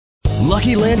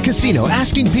Lucky Land Casino,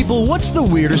 asking people, what's the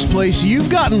weirdest place you've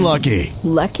gotten lucky?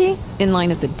 Lucky? In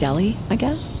line at the deli, I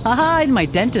guess? Aha, in my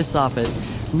dentist's office.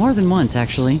 More than once,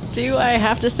 actually. Do I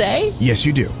have to say? Yes,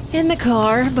 you do. In the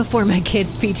car before my kids'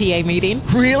 PTA meeting.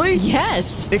 Really? Yes.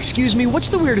 Excuse me, what's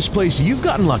the weirdest place you've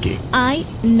gotten lucky? I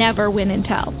never win and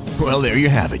tell. Well, there you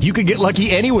have it. You can get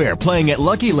lucky anywhere, playing at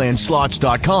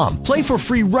LuckyLandSlots.com. Play for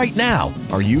free right now.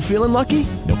 Are you feeling lucky?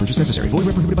 No purchase necessary. Void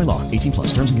where prohibited by law. 18 plus.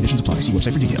 Terms and conditions apply. See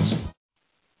website for details.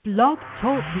 Blog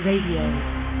Talk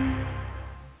Radio.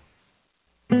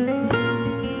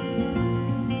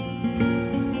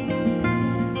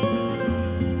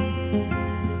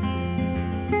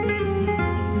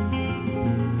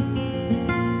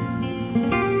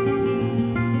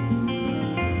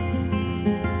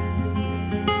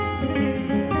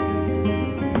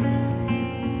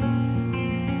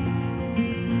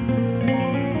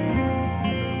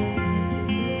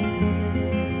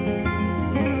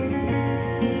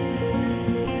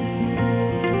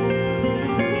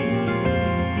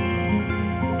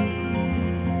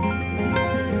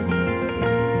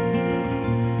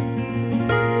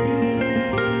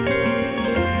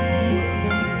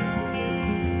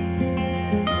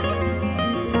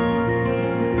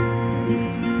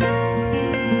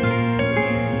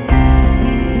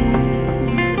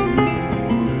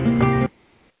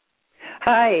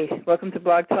 Hi, welcome to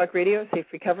Blog Talk Radio, Safe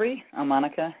Recovery. I'm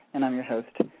Monica, and I'm your host.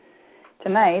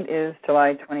 Tonight is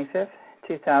July 25th,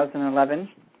 2011,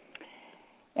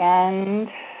 and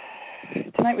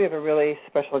tonight we have a really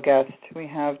special guest. We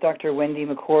have Dr. Wendy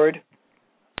McCord,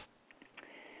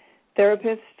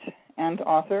 therapist and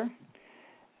author,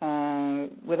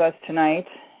 with us tonight,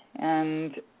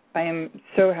 and I am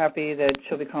so happy that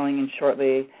she'll be calling in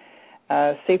shortly.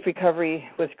 Safe Recovery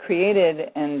was created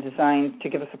and designed to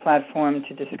give us a platform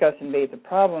to discuss and debate the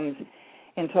problems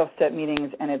in 12-step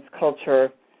meetings and its culture.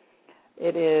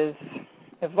 It is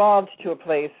evolved to a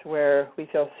place where we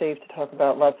feel safe to talk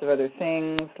about lots of other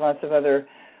things, lots of other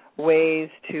ways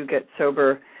to get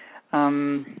sober.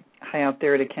 Hi out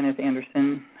there to Kenneth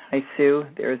Anderson. Hi, Sue.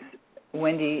 There's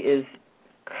Wendy is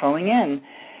calling in.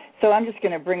 So I'm just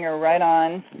going to bring her right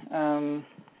on.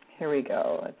 Here we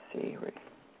go. Let's see.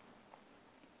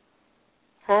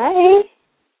 Hi.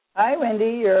 Hi,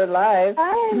 Wendy. You're live.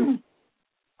 Hi.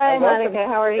 Hi, Monica.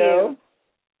 How are you?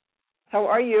 How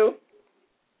are you?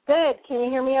 Good. Can you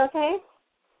hear me okay?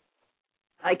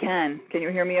 I can. Can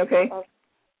you hear me okay? Oh,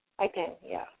 I can,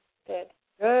 yeah.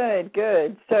 Good.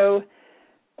 Good. So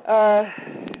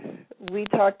we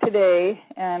talked today,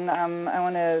 and I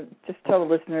want to just tell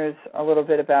the listeners a little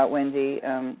bit about Wendy.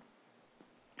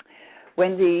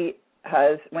 Wendy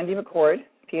McCord,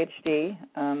 P.H.d.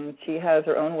 She has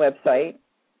her own website,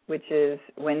 which is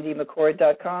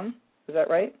wendymccord.com. Is that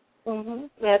right? Mm-hmm.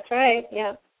 That's right,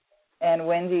 yeah. And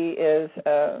Wendy is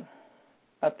a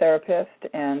therapist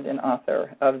and an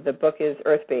author of the book is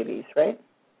Earth Babies, right?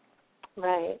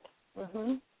 Right.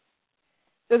 Mm-hmm.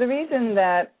 So the reason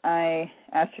that I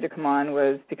asked you to come on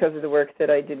was because of the work that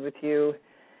I did with you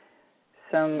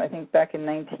I think back in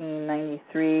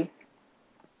 1993.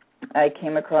 I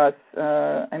came across,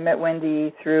 I met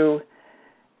Wendy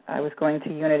I was going to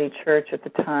Unity Church at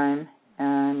the time,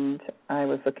 and I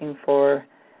was looking for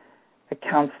a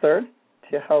counselor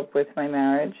to help with my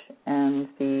marriage, and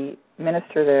the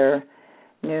minister there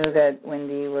knew that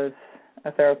Wendy was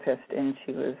a therapist, and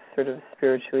she was sort of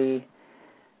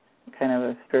kind of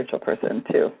a spiritual person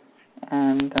too.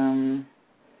 And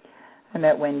I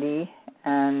met Wendy,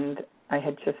 and I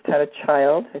had just had a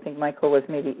child. I think Michael was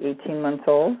maybe 18 months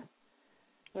old.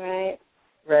 Right.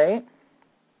 Right?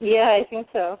 Yeah, I think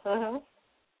so. Uh-huh.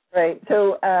 Right.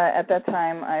 So at that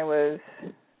time, I was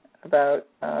about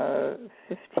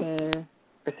 15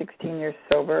 or 16 years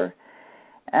sober.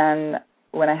 And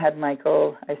when I had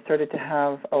Michael, I started to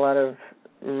have a lot of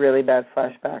really bad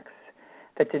flashbacks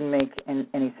that didn't make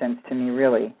any sense to me,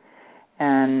 really.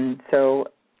 And so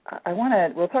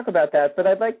we'll talk about that, but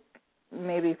I'd like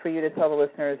maybe for you to tell the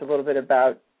listeners a little bit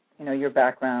about, your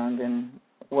background and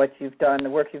what you've done, the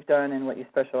work you've done, and what you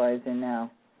specialize in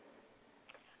now.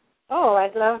 Oh,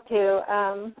 I'd love to.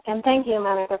 And thank you,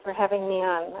 Monica, for having me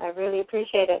on. I really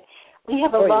appreciate it. We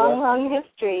have a long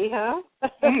history, huh?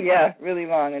 Yeah, really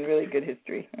long and really good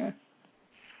history.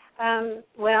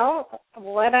 Well,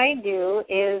 what I do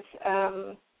is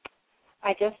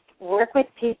I just work with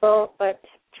people, but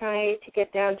try to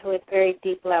get down to a very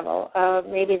deep level,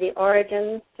 maybe the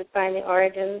origins, to find the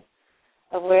origins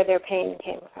of where their pain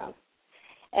came from.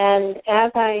 And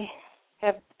as I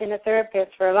have been a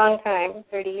therapist for a long time,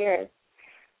 30 years,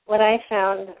 what I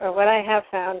have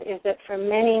found is that for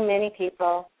many, many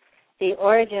people, the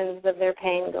origins of their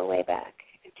pain go way back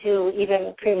to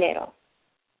even prenatal.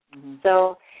 Mm-hmm.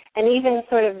 So, and even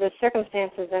sort of the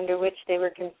circumstances under which they were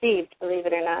conceived, believe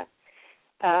it or not,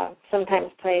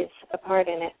 sometimes plays a part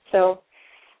in it. So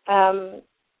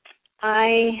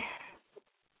I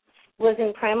was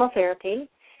in primal therapy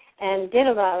and did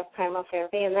a lot of primal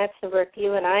therapy, and that's the work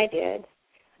you and I did,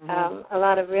 a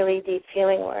lot of really deep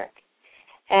feeling work.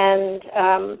 And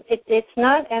it's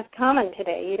not as common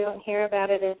today. You don't hear about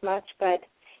it as much, but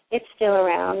it's still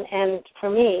around. And for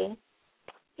me,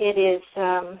 it is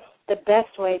the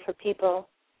best way for people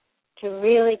to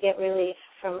really get relief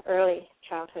from early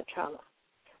childhood trauma,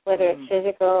 whether it's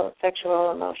physical,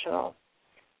 sexual, emotional,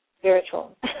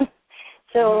 spiritual.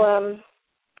 So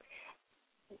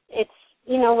it's,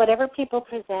 you know, whatever people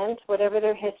present, whatever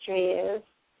their history is,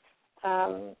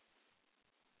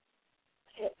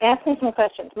 ask me some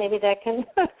questions. Maybe that can,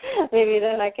 maybe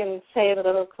then I can say it a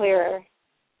little clearer.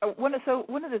 One of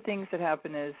the things that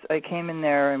happened is I came in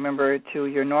there, I remember, to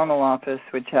your normal office,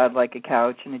 which had like a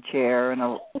couch and a chair and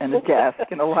a desk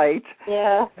and a light.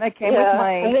 Yeah. And I came with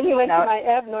my... And then you went to my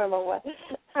abnormal one.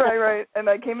 Right. And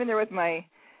I came in there with my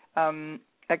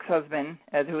ex-husband,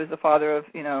 who was the father of,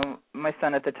 you know, my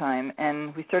son at the time,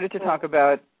 and we started to talk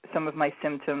about some of my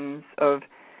symptoms of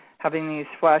having these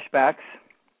flashbacks.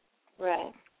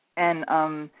 Right. And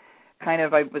kind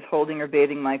of I was holding or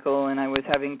bathing Michael, and I was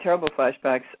having terrible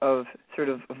flashbacks of sort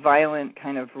of violent,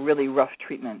 kind of really rough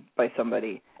treatment by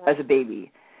somebody as a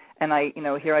baby. And I, you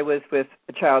know, here I was with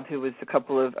a child who was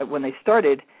when they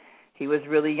started, he was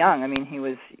really young. I mean, he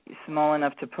was small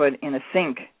enough to put in a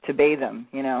sink to bathe him,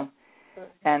 you know,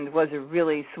 and was a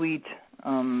really sweet,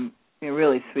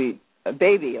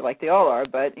 baby, like they all are,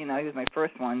 but, you know, he was my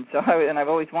first one. So and I've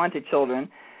always wanted children.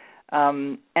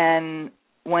 And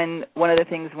when one of the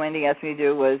things Wendy asked me to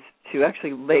do was to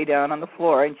actually lay down on the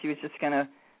floor, and she was just going to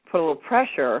put a little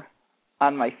pressure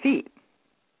on my feet,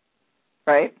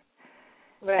 right?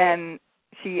 And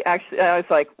she actually, I was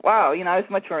like, wow, you know, I was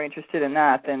much more interested in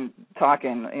that than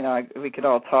talking. You know, we could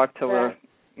all talk till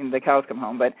the cows come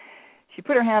home. But she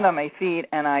put her hand on my feet,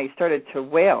 and I started to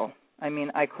wail. I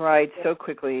mean, I cried so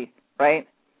quickly, right?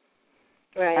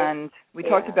 Right. And we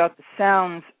talked about the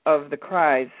sounds of the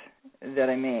cries that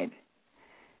I made.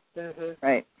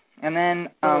 Right. And then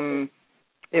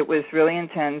it was really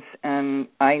intense, and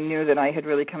I knew that I had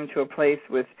really come to a place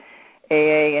with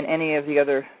AA and any of the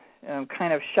other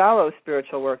kind of shallow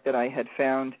spiritual work that I had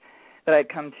found, that I'd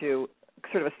come to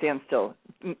sort of a standstill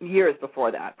years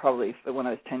before that, probably when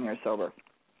I was 10 years sober.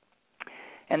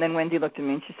 And then Wendy looked at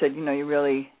me and she said, you know, you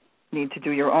really need to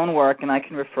do your own work, and I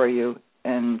can refer you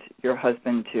and your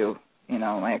husband to, you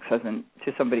know, my ex-husband,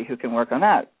 to somebody who can work on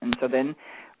that. And so then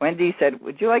Wendy said,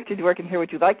 would you like to work in here?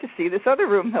 Would you like to see this other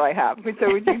room that I have?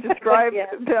 So would you describe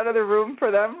that other room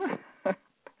for them?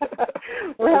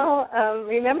 Well,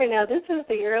 remember now, this was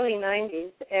the early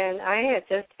 90s, and I had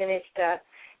just finished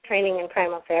training in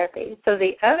primal therapy. So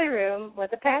the other room was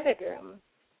a padded room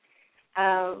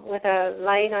with a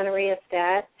light on a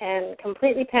rheostat and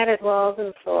completely padded walls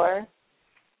and floor,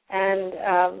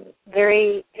 and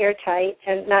very airtight,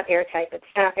 and not airtight, but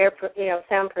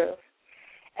soundproof.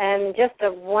 And just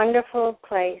a wonderful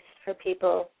place for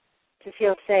people to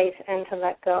feel safe and to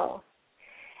let go.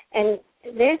 And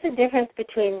there's a difference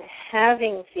between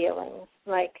having feelings,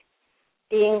 like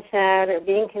being sad or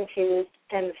being confused,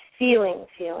 and feeling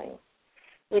feelings,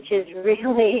 which is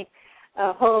really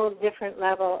a whole different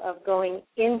level of going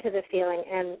into the feeling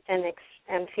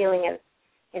and feeling it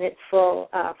in its full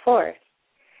force.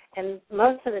 And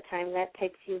most of the time that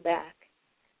takes you back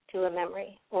to a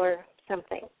memory or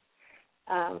something.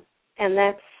 And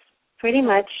that's pretty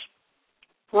much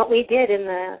what we did in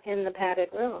the padded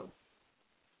room.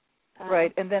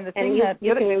 Right, and then the thing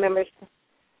you can remember.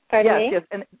 Pardon me? Yes,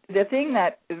 and the thing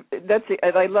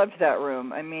I loved that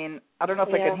room. I mean, I don't know if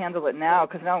I could handle it now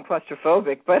because now I'm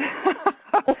claustrophobic, but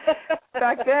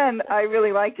back then I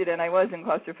really liked it, and I wasn't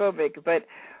claustrophobic. But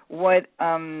what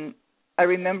I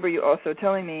remember you also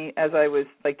telling me as I was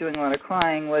like doing a lot of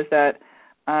crying was that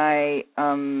I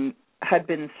had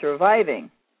been surviving.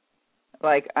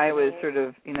 Like I was sort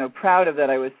of, you know, proud of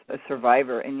that I was a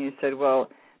survivor. And you said, well,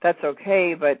 that's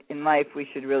okay, but in life we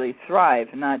should really thrive,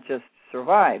 not just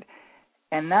survive.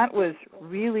 And that was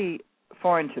really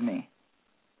foreign to me.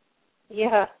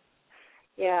 Yeah.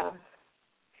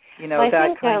 You know,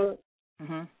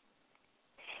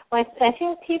 well, I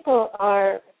think people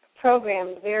are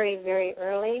programmed very, very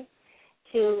early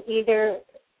to either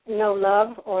know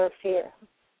love or fear.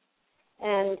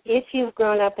 And if you've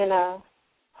grown up in a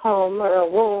home or a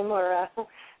womb or a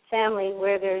family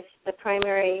where there's the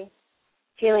primary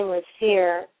feeling was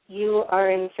fear, you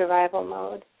are in survival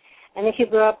mode. And if you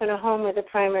grow up in a home where the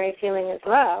primary feeling is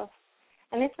love,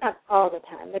 and it's not all the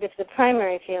time, but if the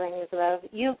primary feeling is love,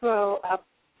 you grow up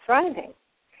thriving.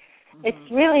 Mm-hmm.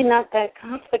 It's really not that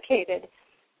complicated,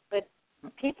 but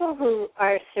people who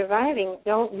are surviving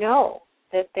don't know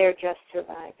that they're just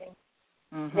surviving.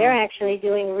 Mm-hmm. They're actually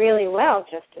doing really well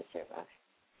just to survive.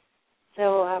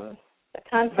 So the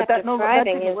concept of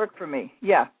thriving that didn't work for me.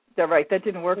 Yeah, they're right. That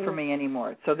didn't work for me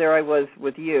anymore. So there I was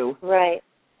with you. Right.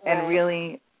 And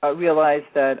really realized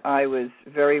that I was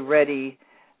very ready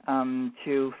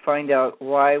to find out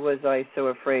why was I so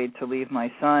afraid to leave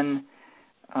my son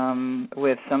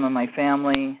with some of my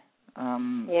family,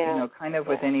 kind of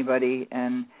with anybody,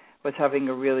 and was having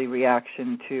a really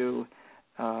reaction to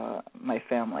my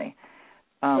family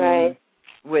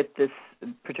with this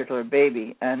particular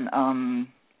baby. And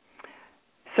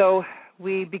so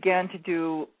we began to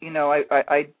do,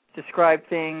 I described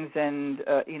things and,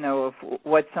 of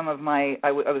what some of my,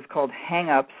 I was called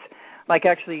hang-ups. Like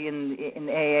actually in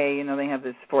AA, they have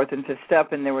this fourth and fifth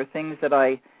step, and there were things that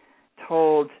I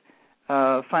told.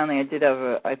 Finally, I did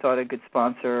have I thought a good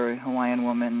sponsor, a Hawaiian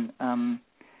woman,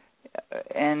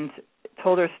 and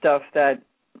told her stuff that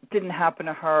didn't happen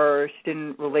to her. She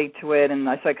didn't relate to it, and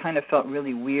so I kind of felt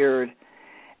really weird.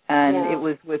 And it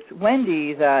was with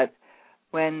Wendy that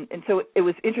so it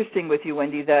was interesting with you,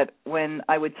 Wendy, that when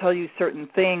I would tell you certain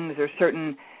things or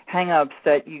certain hang-ups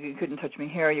that you couldn't touch me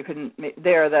here, you couldn't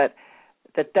there, that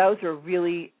those are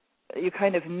really, you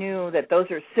kind of knew that those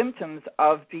are symptoms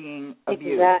of being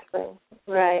abused. Exactly.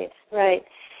 Right.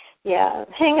 Yeah,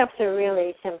 hang-ups are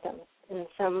really symptoms in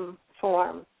some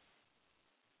form.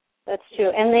 That's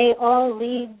true. And they all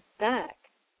lead back.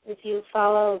 If you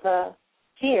follow the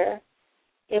fear,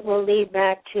 it will lead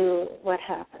back to what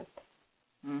happened.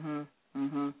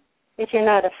 If you're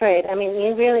not afraid. I mean,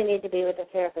 you really need to be with a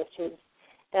therapist who's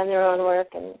done their own work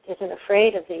and isn't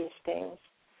afraid of these things,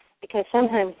 because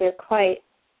sometimes they're quite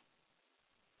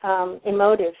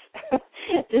emotive,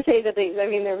 to say the least. I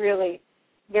mean, they're really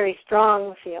very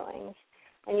strong feelings,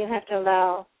 and you have to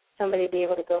allow somebody to be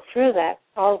able to go through that,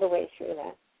 all the way through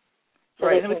that, so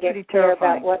they can get clear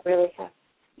about what really happened.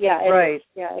 Yeah,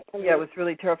 it was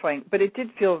really terrifying. But it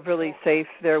did feel really safe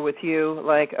there with you.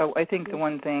 Like, I think the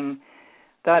one thing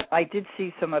that I did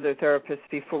see some other therapists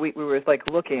before we were like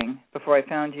looking before I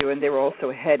found you, and they were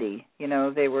also heady.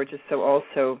 They were just so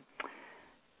also.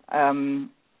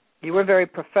 You were very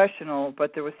professional,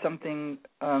 but there was something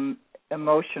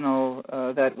emotional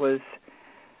that was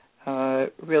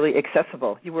really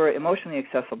accessible. You were emotionally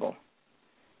accessible.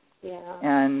 Yeah.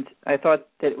 And I thought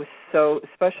that it was so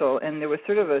special, and there was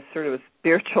sort of a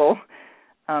spiritual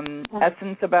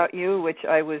essence about you, which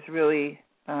I was really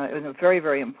it was very,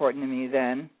 very important to me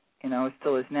then. It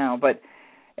still is now.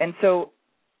 And so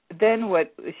then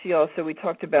we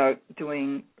talked about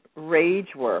doing rage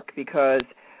work, because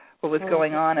what was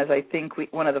going on is I think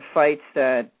one of the fights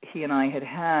that he and I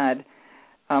had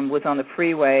was on the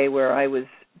freeway, where I was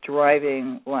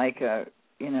driving like a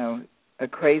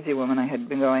crazy woman. I had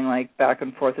been going like back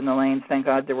and forth in the lanes. Thank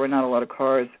God there were not a lot of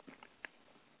cars.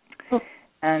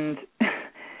 And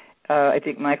I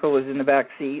think Michael was in the back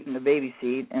seat, in the baby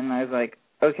seat, and I was like,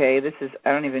 okay,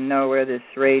 I don't even know where this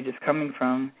rage is coming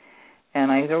from.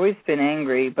 And I had always been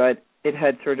angry, but it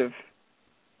had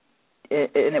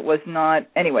and it was not,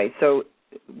 anyway, so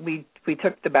we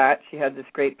took the bat. She had this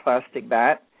great plastic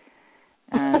bat.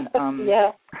 And,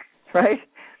 right?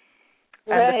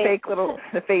 And the fake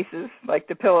the faces, like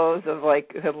the pillows of like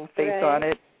a little face on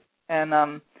it.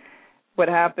 And what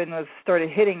happened was started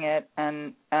hitting it,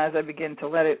 and as I began to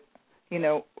let it,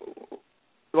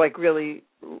 like really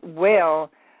wail,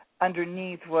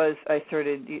 underneath I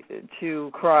started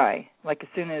to cry. Like as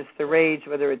soon as the rage,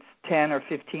 whether it's 10 or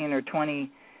 15 or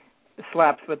 20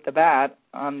 slaps with the bat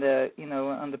on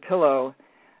the pillow,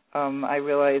 I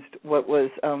realized what was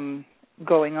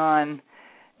going on,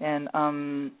 and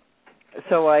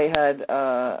so I had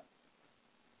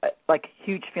like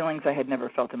huge feelings I had never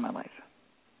felt in my life.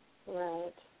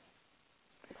 Right.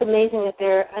 It's amazing that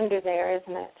they're under there,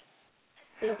 isn't it?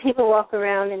 People walk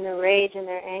around in their rage and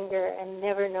their anger and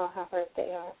never know how hurt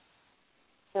they are.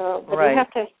 So, but you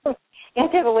have to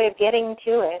have a way of getting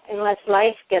to it, unless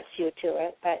life gets you to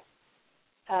it. But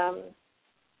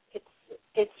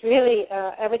it's really.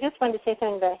 I would just want to say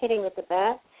something about hitting with the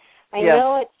bat. I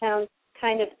know it sounds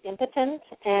kind of impotent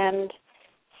and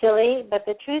silly, but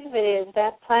the truth of it is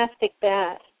that plastic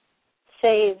bat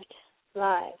saved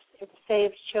lives. It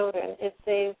saved children. It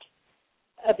saved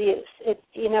abuse.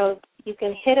 You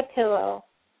can hit a pillow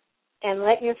and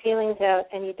let your feelings out,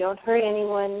 and you don't hurt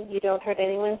anyone. You don't hurt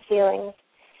anyone's feelings.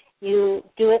 You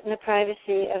do it in the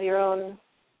privacy of your own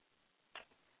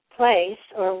place,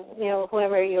 or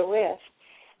whoever you're with,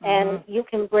 and you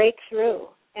can break through,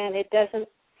 and it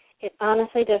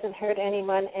honestly doesn't hurt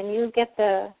anyone, and you get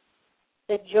the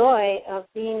joy of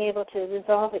being able to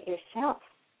resolve it yourself.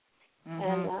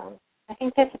 And I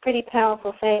think that's a pretty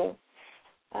powerful thing.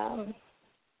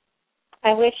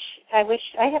 I wish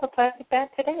I have a plastic bat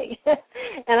today,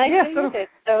 and I use it.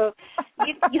 So,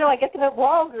 I get them at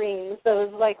Walgreens,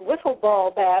 those like wiffle ball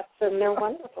bats, and they're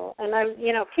wonderful. And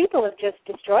people have just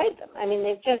destroyed them. I mean,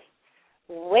 they've just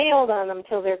wailed on them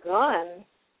till they're gone.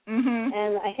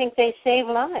 And I think they save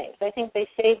lives. I think they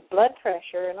save blood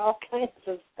pressure and all kinds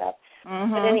of stuff.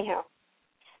 But anyhow,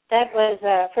 that was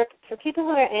for people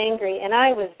who are angry, and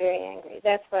I was very angry.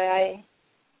 That's why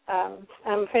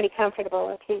I'm pretty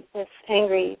comfortable with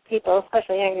angry people,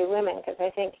 especially angry women, because I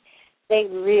think they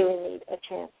really need a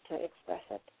chance to express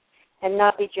it and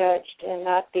not be judged and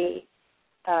not be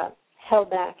held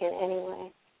back in any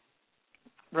way.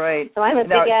 Right. So I'm a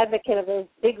big advocate of those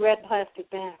big red plastic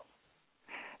bags.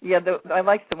 Yeah, I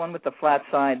like the one with the flat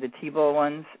side, the T-bowl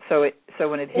ones. So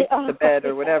when it hits the bed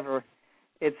or whatever,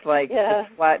 it's like it's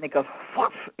flat and it goes,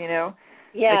 whoosh, Yeah,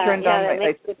 I turned on that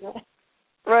makes good noise.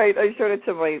 Right, I showed it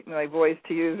to my boys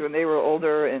to use when they were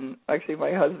older, and actually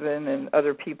my husband and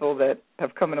other people that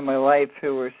have come into my life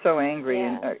who were so angry,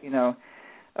 and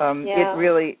it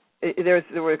really. There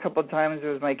were a couple of times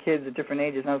there was my kids at different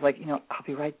ages, and I was like, I'll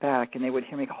be right back, and they would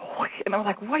hear me go, whoosh, and I was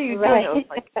like, what are you doing? I was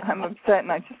like, I'm upset,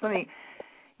 and I just let me,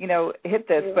 hit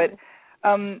this, but.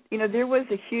 There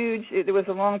was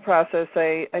a long process.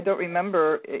 I don't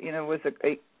remember, it was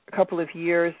a couple of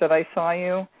years that I saw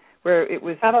you, where it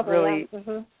was really,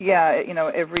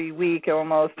 every week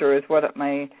almost, or is what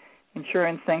my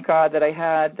insurance, thank God, that I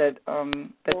had that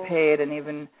paid, and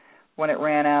even when it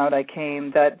ran out, I came,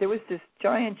 that there was this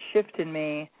giant shift in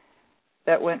me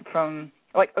that went from,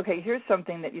 here's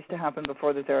something that used to happen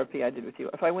before the therapy I did with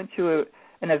you. If I went to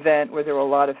an event where there were a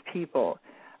lot of people,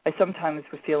 I sometimes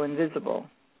would feel invisible.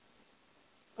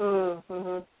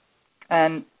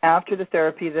 And after the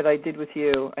therapy that I did with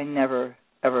you, I never,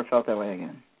 ever felt that way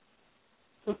again.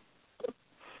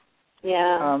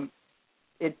 Yeah.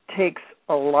 It takes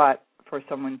a lot for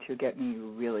someone to get me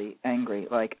really angry.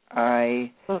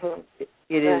 It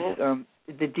is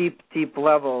the deep, deep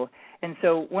level. And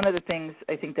so one of the things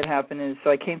I think that happened is, so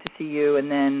I came to see you, and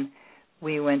then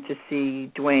we went to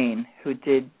see Dwayne, who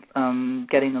did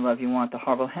Getting the Love You Want, the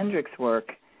Harville Hendricks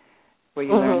work, where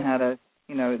you learn how to,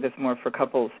 that's more for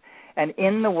couples. And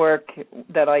in the work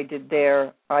that I did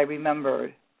there, I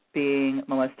remember being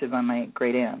molested by my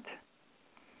great aunt.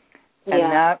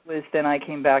 And that was, then I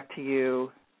came back to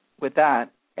you with that,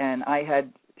 and I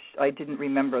didn't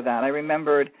remember that. I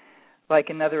remembered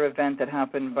another event that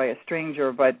happened by a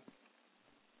stranger,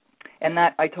 and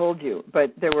that I told you,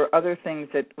 but there were other things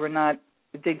that were not,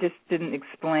 they just didn't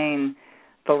explain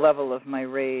the level of my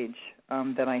rage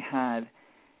that I had.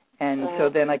 And so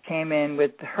then I came in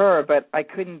with her, but I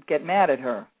couldn't get mad at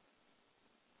her,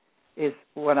 is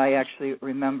what I actually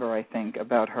remember, I think,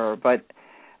 about her. But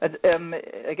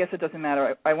I guess it doesn't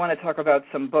matter. I want to talk about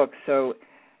some books. So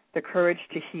The Courage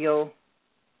to Heal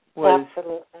was,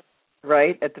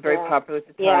 right, at the very popular at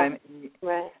the time.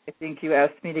 Right. I think you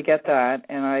asked me to get that,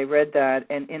 and I read that.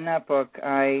 And in that book,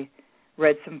 I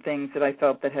read some things that I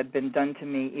felt that had been done to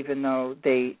me, even though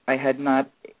I had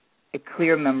not a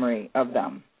clear memory of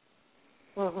them,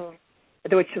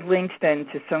 which linked then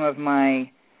to some of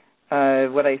my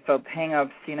what I felt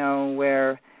hang-ups,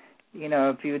 where,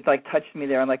 if you would touch me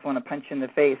there, I'd want to punch you in the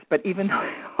face. But even though,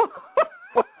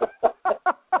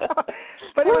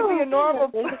 but it would be a normal.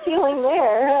 There's a feeling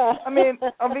there. I mean,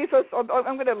 I'm going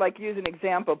to use an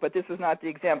example, but this was not the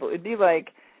example. It'd be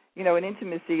in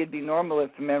intimacy, it'd be normal if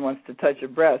a man wants to touch your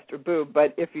breast or boob,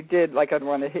 but if you did, I'd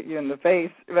want to hit you in the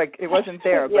face, it wasn't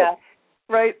there. But,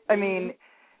 right? I mean,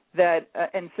 that,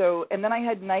 and then I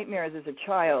had nightmares as a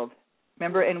child,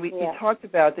 remember? And we talked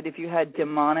about that if you had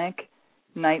demonic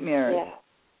nightmares,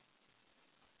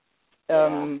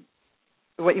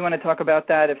 what you want to talk about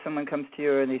that if someone comes to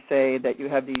you and they say that you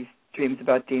have these dreams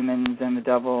about demons and the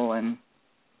devil and...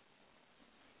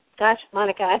 Gosh,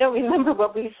 Monica, I don't remember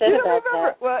what we said about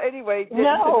that. Well, anyway,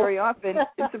 very often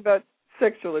it's about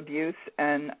sexual abuse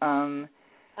and...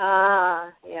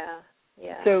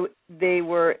 So they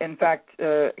were, in fact,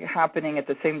 happening at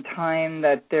the same time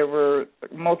that there were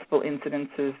multiple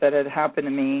incidences that had happened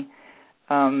to me,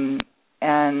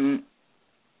 and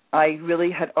I really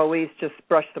had always just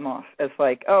brushed them off as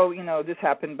this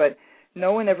happened, but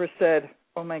no one ever said,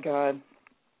 oh, my God,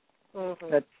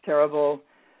 that's terrible.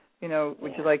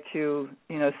 Would you like to,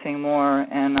 say more?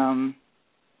 And, I'm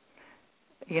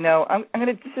going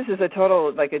to, this is a total,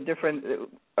 a different,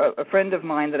 a friend of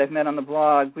mine that I've met on the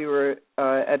blog. We were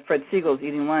at Fred Siegel's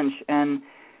eating lunch, and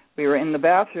we were in the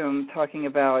bathroom talking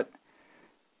about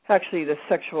actually the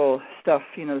sexual stuff,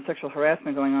 the sexual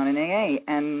harassment going on in AA.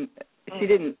 And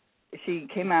she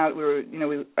came out.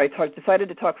 I decided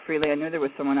to talk freely. I knew there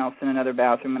was someone else in another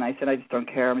bathroom, and I said, I just don't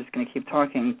care. I'm just going to keep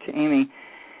talking to Amy.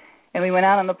 And we went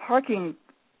out on the parking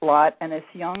lot, and this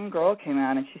young girl came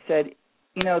out, and she said,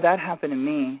 that happened to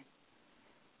me.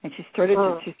 And she started.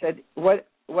 She said, "What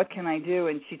can I do?"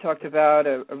 And she talked about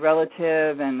a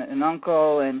relative and an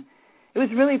uncle, and it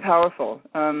was really powerful.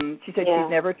 She said she'd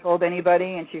never told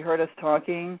anybody, and she heard us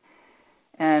talking,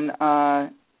 and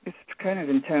it's kind of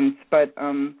intense. But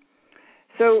when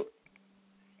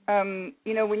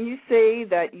you say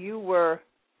that you were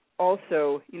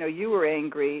also, you were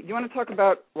angry. Do you want to talk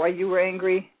about why you were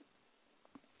angry?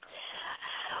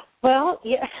 Well,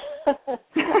 yeah.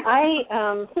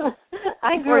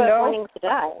 I grew up wanting to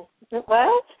die.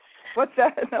 What? What's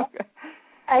that?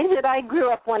 I said I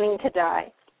grew up wanting to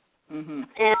die. Mm-hmm.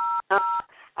 And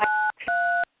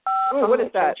what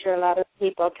is that? I'm sure a lot of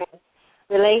people can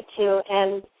relate to.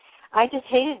 And I just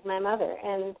hated my mother.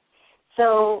 And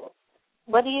so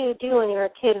what do you do when you're a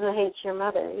kid who hates your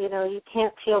mother? You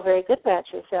can't feel very good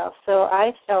about yourself. So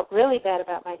I felt really bad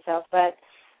about myself, but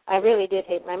I really did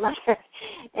hate my mother.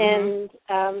 And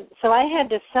so I had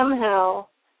to somehow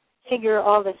figure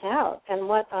all this out and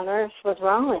what on earth was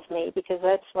wrong with me, because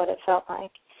that's what it felt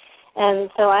like.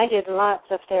 And so I did lots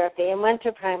of therapy and went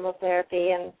to primal therapy,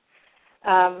 and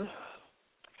I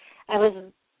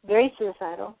was very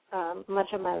suicidal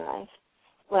much of my life,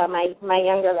 well, my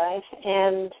younger life,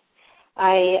 and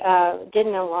I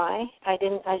didn't know why. I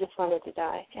just wanted to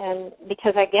die. And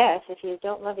because I guess if you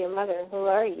don't love your mother, who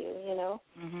are you,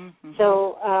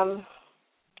 So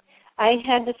I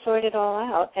had to sort it all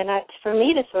out. And for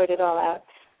me to sort it all out,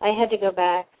 I had to go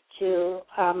back to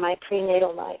my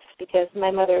prenatal life, because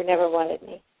my mother never wanted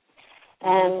me.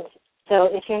 And so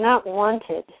if you're not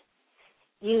wanted,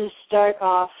 you start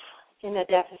off in a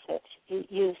deficit.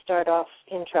 You start off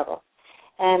in trouble.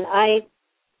 And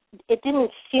it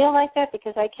didn't feel like that,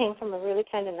 because I came from a really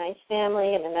kind of nice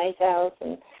family and a nice house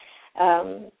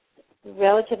and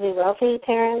relatively wealthy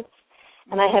parents,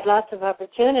 and I had lots of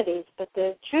opportunities. But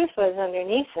the truth was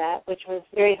underneath that, which was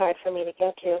very hard for me to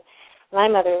get to, my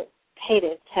mother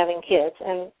hated having kids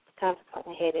and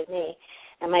consequently hated me.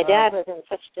 And my dad was in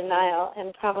such denial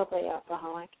and probably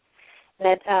alcoholic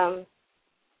that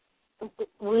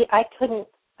I couldn't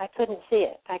see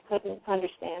it. I couldn't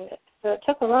understand it. So it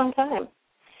took a long time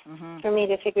for me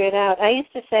to figure it out. I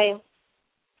used to say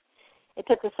it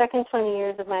took the second 20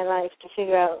 years of my life to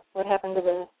figure out what happened to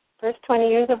the first 20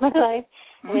 years of my life,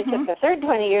 and it took the third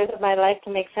 20 years of my life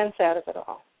to make sense out of it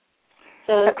all.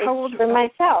 So it's for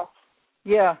myself.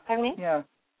 Yeah. Pardon me? Yeah.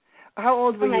 How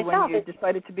old were you when you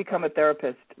decided to become a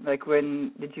therapist? Like,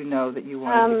 when did you know that you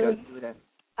wanted to go do that?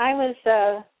 I was,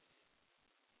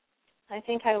 I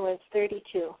think I was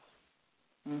 32.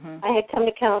 I had come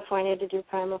to California to do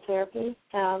primal therapy,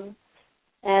 and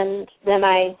then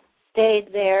I stayed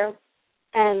there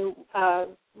and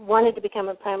wanted to become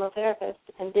a primal therapist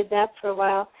and did that for a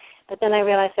while, but then I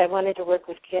realized I wanted to work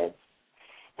with kids.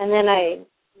 And then I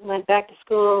went back to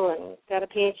school and got a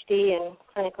P.H.D. in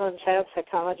clinical and child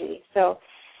psychology. So,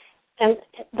 and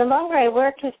the longer I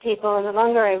worked with people and the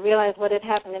longer I realized what had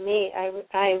happened to me,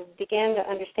 I began to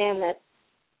understand that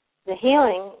the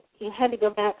healing, you had to go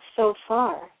back so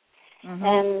far.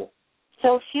 And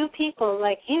so few people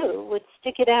like you would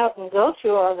stick it out and go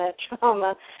through all that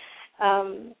trauma,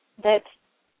 that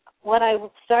what I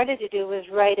started to do was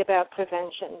write about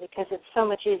prevention, because it's so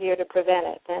much easier to prevent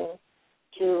it than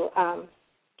to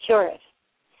cure it.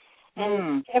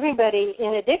 And everybody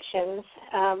in addictions,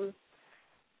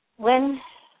 when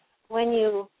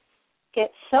you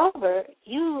get sober,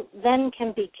 you then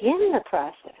can begin the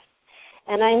process.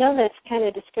 And I know that's kind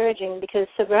of discouraging, because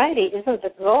sobriety isn't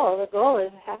the goal. The goal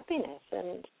is happiness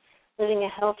and living a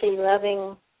healthy,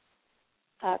 loving,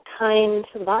 kind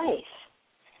life.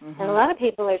 And a lot of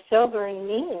people are sober and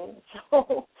mean.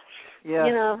 So,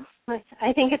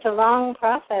 I think it's a long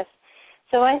process.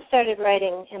 So I started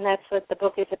writing, and that's what the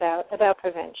book is about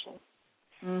prevention.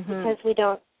 Because we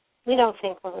don't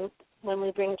think when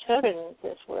we bring children into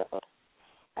this world.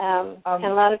 And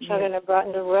a lot of children are brought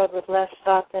into the world with less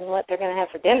thought than what they're going to have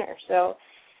for dinner. So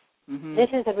this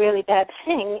is a really bad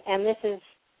thing, and this is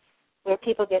where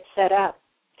people get set up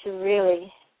to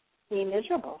really be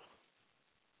miserable.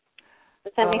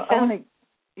 Does that make sense?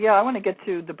 I want to get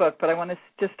to the book, but I want to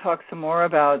just talk some more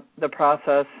about the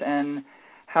process and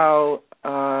how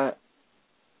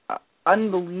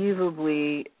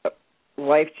unbelievably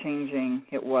life-changing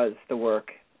it was, the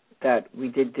work. that we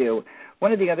did do.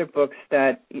 One of the other books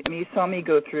that, I mean, you saw me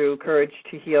go through Courage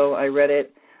to Heal. I read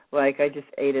it like I just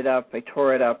ate it up. I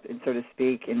tore it up, so to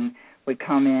speak, and would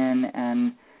come in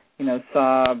and,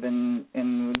 sob and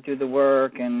do the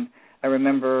work. And I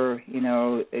remember,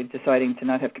 deciding to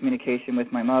not have communication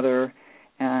with my mother,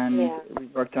 and we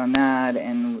worked on that,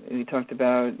 and we talked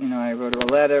about, I wrote her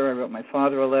a letter, I wrote my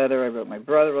father a letter, I wrote my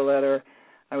brother a letter.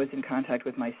 I was in contact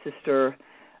with my sister,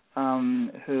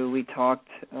 who we talked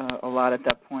a lot at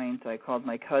that point. I called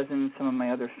my cousins, some of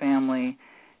my other family,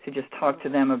 to just talk to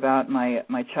them about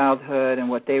my childhood and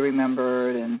what they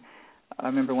remembered. And I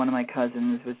remember one of my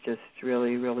cousins was just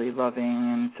really, really loving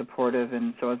and supportive,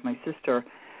 and so was my sister.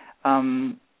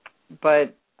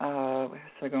 But where was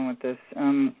I going with this?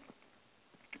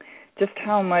 Just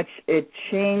how much it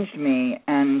changed me,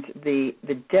 and the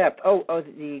depth.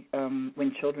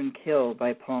 When Children Kill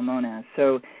by Paul Monas.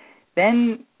 So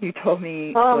then you told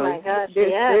me. Oh my gosh!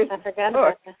 Yes, I forgot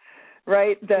about that.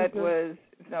 Right, that was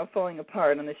now falling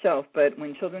apart on the shelf. But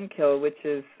When Children Kill, which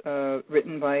is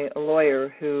written by a lawyer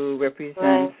who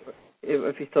represents,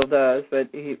 if he still does,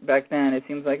 but back then it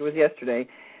seems like it was yesterday,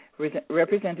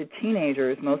 represented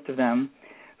teenagers, most of them,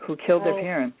 who killed their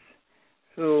parents.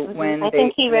 Who, when I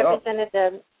think he represented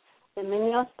the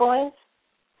Munoz boys.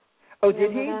 Oh,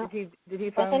 did he? Did he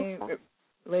finally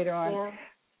later on?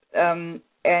 Yeah.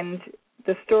 And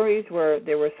the stories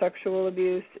there was sexual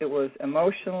abuse, it was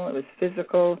emotional, it was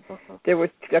physical. There were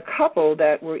a couple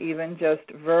that were even just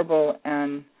verbal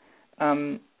and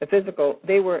physical.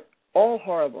 They were all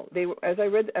horrible. They were, as I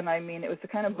read, and I mean, it was the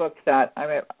kind of book that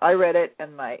I read it,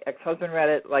 and my ex-husband read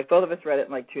it. Like both of us read it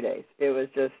in like 2 days. It was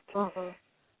just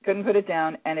couldn't put it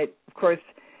down. And it, of course,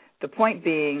 the point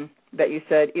being that you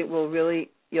said it will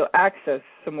really, you'll access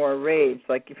some more rage.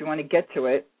 Like if you want to get to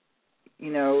it,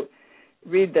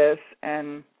 read this,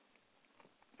 and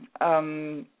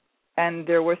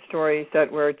there were stories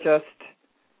that were just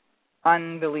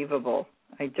unbelievable.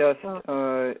 It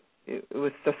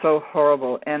was just so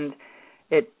horrible, and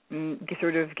it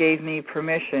sort of gave me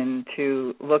permission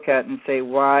to look at and say,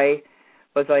 why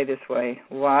was I this way?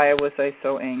 Why was I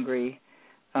so angry?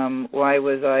 Why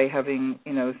was I having,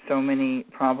 so many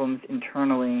problems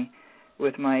internally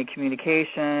with my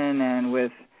communication and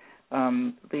with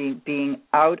being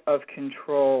out of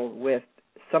control with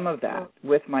some of that,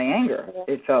 with my anger.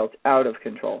 It felt out of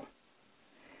control.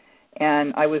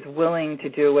 And I was willing to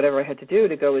do whatever I had to do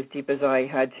to go as deep as I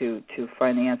had to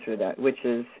find the answer to that, which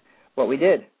is what we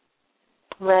did.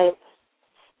 Right.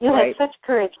 You had such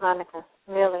courage, Monica,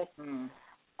 really.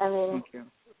 I mean, thank you.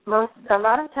 A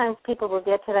lot of times people will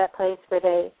get to that place where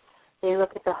they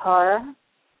look at the horror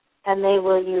and they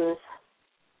will use,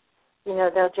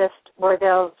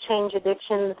 they'll change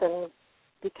addictions and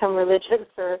become religious,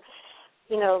 or,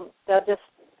 they'll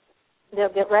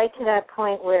get right to that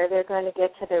point where they're going to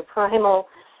get to their primal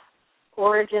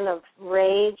origin of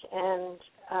rage and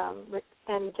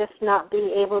just not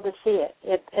be able to see it,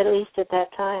 at least at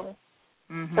that time.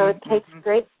 So it takes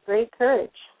great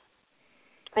courage.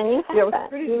 And you had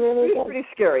that. It was pretty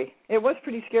scary. It was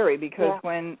pretty scary because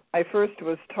when I first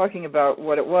was talking about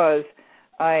what it was,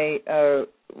 I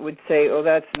would say, oh,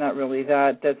 that's not really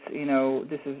that. That's,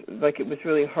 this is like, it was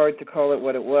really hard to call it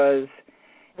what it was.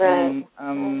 Right.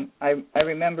 And I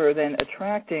remember then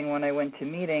attracting, when I went to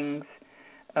meetings,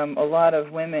 a lot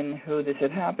of women who this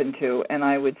had happened to. And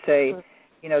I would say,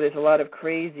 there's a lot of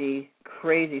crazy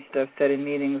stuff said in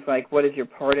meetings, like, what is your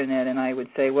part in it? And I would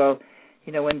say, well,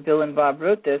 when Bill and Bob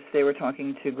wrote this, they were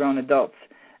talking to grown adults,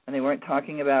 and they weren't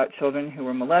talking about children who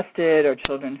were molested or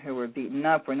children who were beaten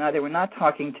up. They were not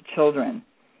talking to children.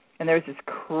 And there's this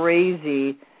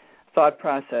crazy thought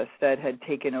process that had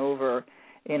taken over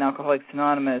in Alcoholics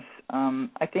Anonymous.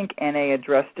 I think NA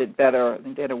addressed it better. I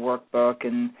think they had a workbook,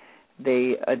 and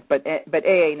but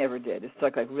AA never did. It's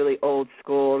like really old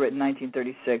school, written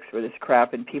 1936, for this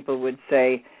crap, and people would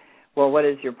say, well, what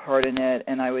is your part in it?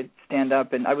 And I would stand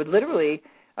up, and I was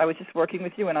just working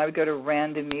with you, and I would go to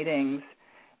random meetings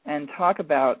and talk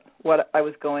about what I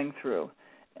was going through,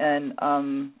 and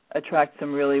attract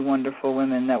some really wonderful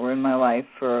women that were in my life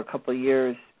for a couple of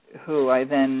years, who I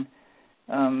then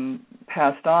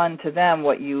passed on to them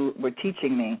what you were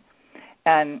teaching me.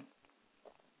 And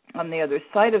on the other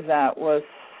side of that was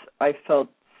I felt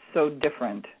so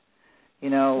different.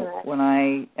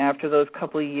 When after those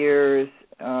couple of years,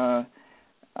 I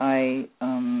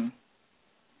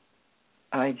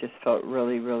just felt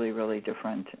really, really, really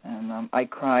different. And I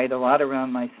cried a lot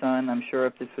around my son. I'm sure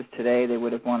if this was today, they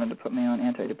would have wanted to put me on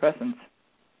antidepressants.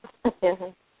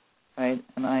 Right?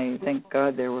 And I thank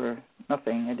God there were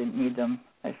nothing. I didn't need them.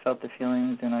 I felt the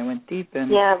feelings, and I went deep.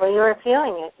 And yeah, well, you were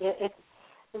feeling it.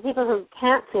 The people who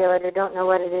can't feel it or don't know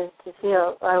what it is to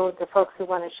feel are the folks who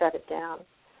want to shut it down.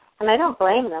 And I don't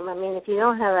blame them. I mean, if you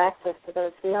don't have access to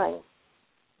those feelings,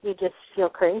 you just feel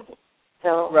crazy.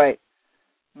 So, right.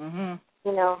 You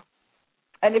know.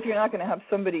 And if you're not going to have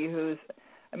somebody who's,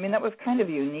 I mean, that was kind of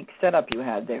a unique setup you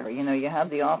had there. You know, you had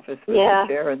the office with the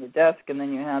chair and the desk, and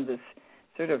then you had this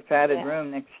sort of padded room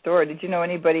next door. Did you know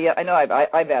anybody? I know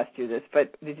I've asked you this,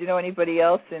 but did you know anybody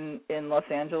else in Los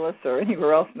Angeles or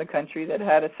anywhere else in the country that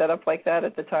had a setup like that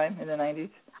at the time in the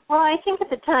 90s? Well, I think at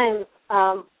the time,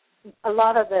 a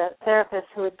lot of the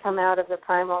therapists who had come out of the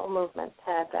primal movement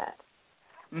had that.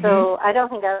 So I don't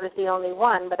think I was the only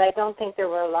one, but I don't think there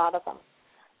were a lot of them.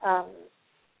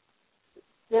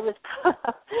 There was,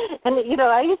 and you know,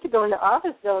 I used to go into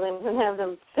office buildings and have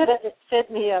them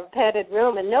fit me a padded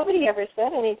room, and nobody ever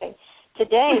said anything.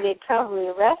 Today they'd probably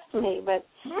arrest me, but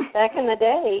back in the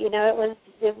day, you know,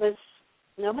 it was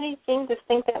nobody seemed to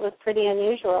think that was pretty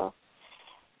unusual.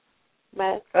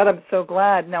 But God, I'm so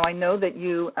glad. Now I know that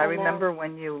I remember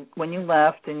when you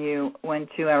left and you went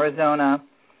to Arizona.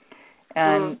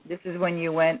 And this is when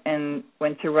you went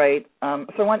to write. So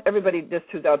I want everybody just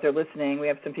who's out there listening, we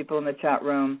have some people in the chat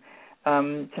room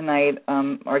tonight.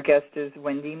 Our guest is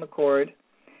Wendy McCord.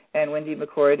 And Wendy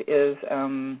McCord is,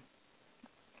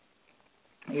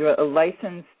 you're a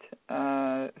licensed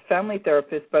family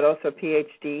therapist, but also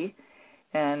Ph.D.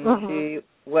 And she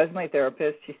was my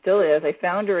therapist. She still is. I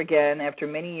found her again after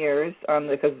many years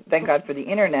because thank God for the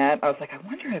Internet. I was like, I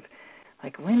wonder if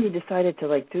Wendy decided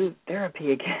to do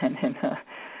therapy again, and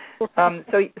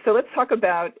so let's talk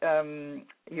about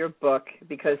your book,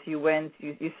 because you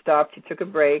stopped, you took a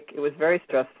break. It was very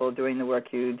stressful doing the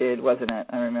work you did, wasn't it?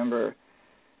 I remember.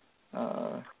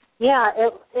 Yeah,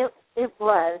 it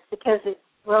was, because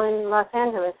in Los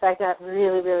Angeles I got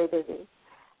really, really busy,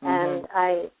 and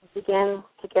I began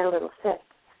to get a little sick.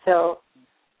 So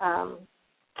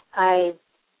I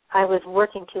was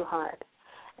working too hard.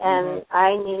 And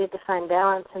I needed to find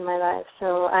balance in my life.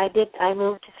 So I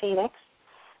moved to Phoenix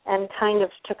and kind of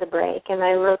took a break, and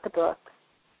I wrote the book.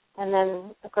 And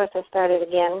then, of course, I started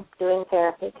again doing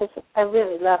therapy because I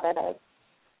really love it.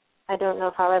 I don't know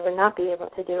if I'll ever not be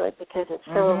able to do it because it's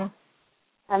so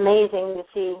amazing to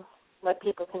see what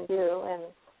people can do. And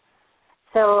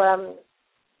so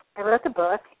I wrote the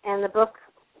book, and the book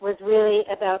was really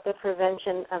about the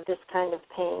prevention of this kind of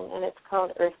pain, and it's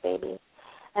called Earth Baby.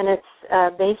 And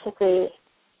it's basically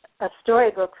a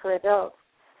storybook for adults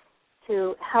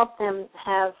to help them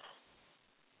have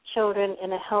children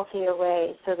in a healthier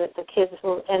way so that the kids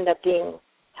will end up being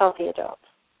healthy adults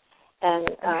and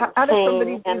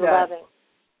sane and loving.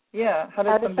 Yeah, how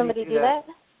does somebody do that?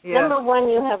 Yeah. Number one,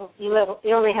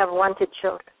 you only have wanted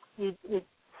children.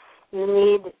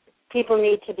 People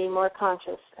need to be more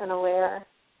conscious and aware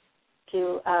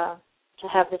to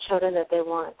have the children that they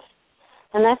want.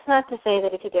 And that's not to say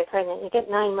that if you get pregnant, you get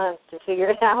 9 months to figure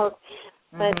it out.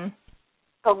 But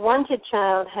a wanted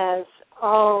child has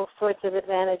all sorts of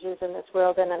advantages in this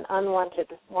world, and an unwanted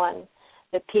one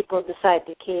that people decide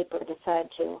to keep or decide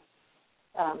to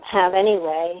have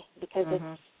anyway, because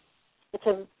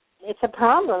it's a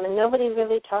problem, and nobody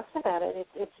really talks about it.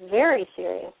 It's very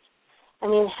serious. I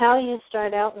mean, how you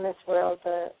start out in this world,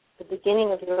 the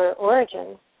beginning of your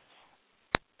origin,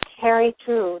 carry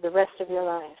through the rest of your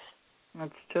life.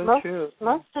 That's so true.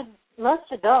 Most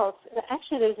adults,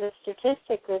 actually there's a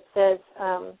statistic that says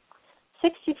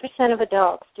 60% of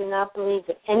adults do not believe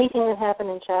that anything that happened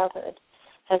in childhood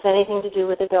has anything to do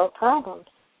with adult problems.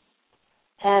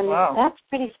 And that's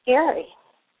pretty scary.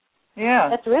 Yeah.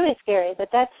 That's really scary, but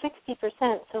that's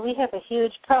 60%, so we have a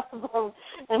huge problem.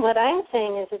 And what I'm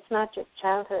saying is it's not just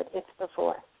childhood, it's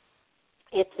before.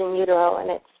 It's in utero, and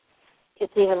it's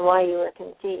even why you were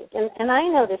conceived. And I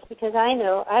know this because I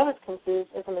know I was conceived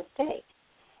as a mistake.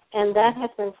 And that has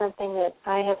been something that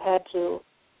I have had to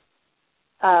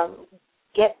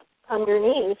get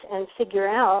underneath and figure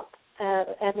out.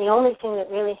 And the only thing that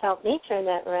really helped me turn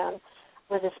that around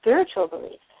was a spiritual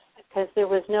belief, because there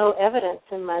was no evidence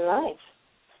in my life.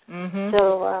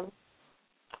 So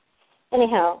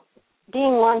anyhow,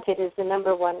 being wanted is the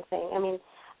number one thing. I mean,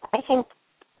 I think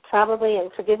probably, and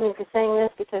forgive me for saying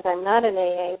this because I'm not an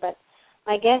AA, but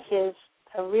my guess is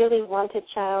a really wanted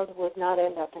child would not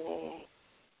end up in AA.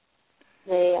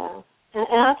 And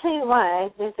I'll tell you why.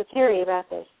 There's a theory about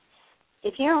this.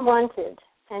 If you're wanted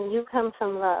and you come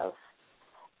from love,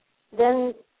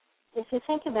 then if you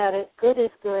think about it, good is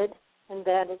good and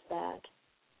bad is bad.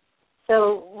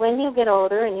 So when you get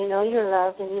older and you know you're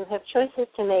loved and you have choices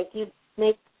to make, you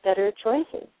make better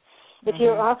choices. If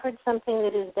you're offered something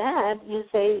that is bad, you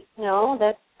say, no,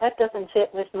 that doesn't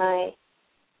fit with my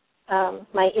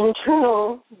my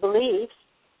internal beliefs,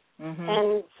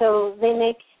 and so they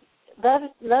make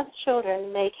love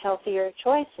children make healthier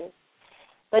choices.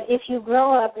 But if you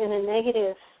grow up in a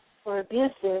negative or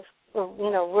abusive, or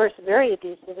worse, very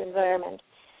abusive environment,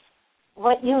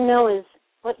 what you know is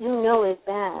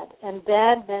bad, and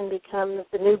bad then becomes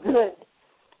the new good.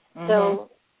 So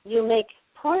you make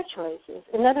poor choices.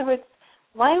 In other words,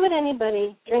 why would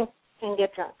anybody drink and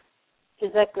get drunk?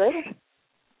 Is that good?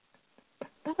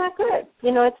 It's not good.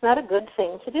 It's not a good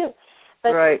thing to do. But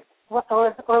right.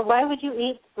 Or why would you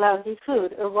eat lousy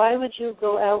food? Or why would you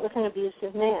go out with an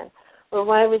abusive man? Or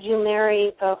why would you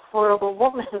marry a horrible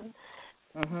woman?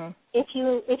 If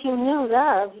you knew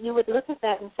love, you would look at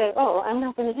that and say, oh, I'm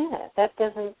not going to do that. That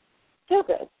doesn't feel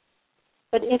good.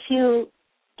 But if you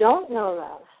don't know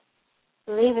love,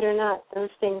 believe it or not, those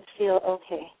things feel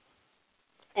okay.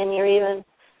 And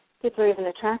people are even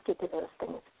attracted to those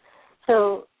things.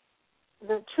 So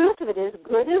the truth of it is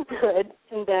good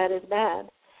and bad is bad.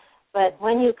 But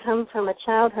when you come from a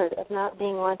childhood of not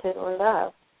being wanted or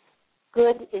loved,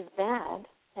 good is bad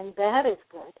and bad is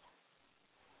good.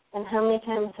 And how many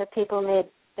times have people made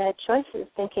bad choices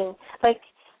thinking, like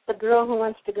the girl who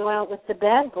wants to go out with the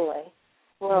bad boy?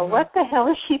 Well, what the hell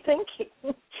is she thinking?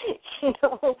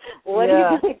 What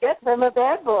are you going to get from a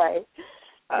bad boy?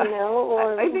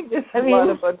 I think there's a lot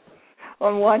of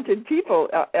unwanted people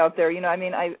out there. I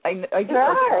just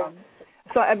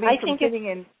so I think getting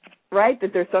in right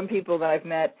that there's some people that I've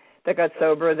met that got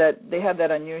sober that they have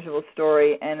that unusual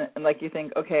story, and like you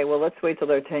think, okay, well, let's wait till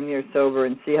they're 10 years sober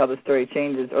and see how the story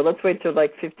changes, or let's wait till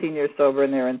like 15 years sober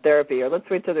and they're in therapy, or let's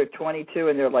wait till they're 22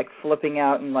 and they're like flipping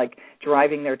out and like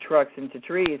driving their trucks into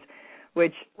trees,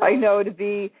 which I know to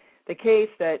be the case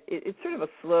that it's sort of a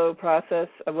slow process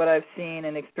of what I've seen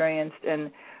and experienced,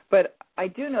 but I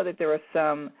do know that there are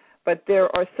some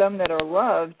that are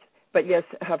loved, but yes,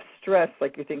 have stress,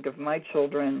 like you think of my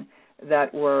children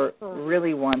that were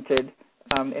really wanted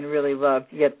and really loved,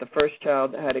 yet the first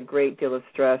child had a great deal of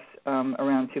stress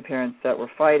around two parents that were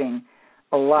fighting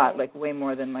a lot, like way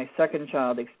more than my second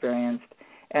child experienced.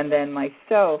 And then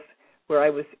myself, where I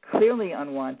was clearly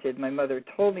unwanted, my mother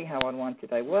told me how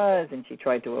unwanted I was, and she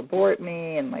tried to abort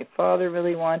me, and my father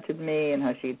really wanted me, and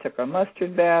how she took a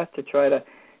mustard bath to try to,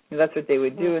 that's what they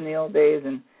would do in the old days.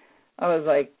 And I was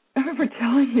like, I remember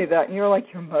telling you that, and you were like,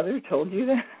 your mother told you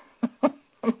that?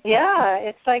 Yeah,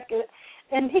 it's like,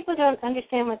 and people don't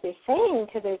understand what they're saying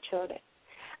to their children.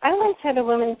 I once had a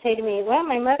woman say to me, well,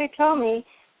 my mother told me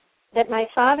that my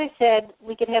father said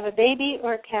we could have a baby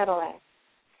or a Cadillac.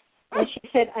 And she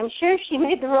said, I'm sure she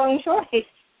made the wrong choice.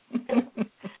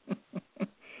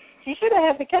 She should have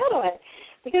had the Cadillac,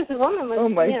 because the woman was, oh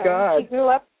my God.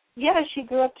 She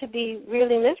grew up to be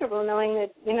really miserable knowing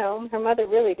that, her mother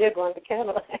really did want the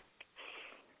Cadillac.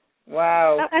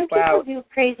 Wow. And people do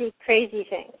crazy, crazy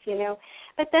things,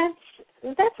 But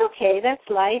that's okay. That's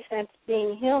life. That's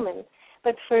being human.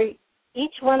 But for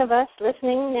each one of us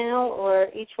listening now, or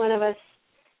each one of us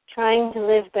trying to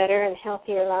live better and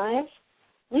healthier lives,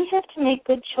 we have to make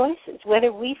good choices,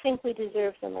 whether we think we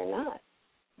deserve them or not.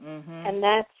 And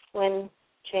that's when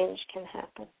change can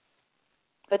happen.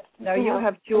 But now you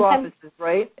have two offices,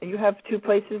 right? You have two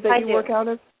places that you work out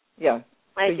of? Yeah.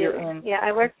 I do. You're in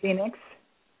I work in Phoenix?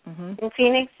 In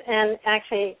Phoenix and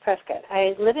actually Prescott.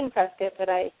 I live in Prescott, but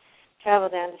I travel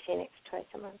down to Phoenix twice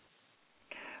a month.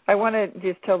 I want to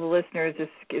just tell the listeners this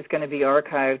is going to be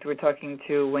archived. We're talking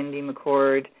to Wendy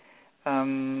McCord.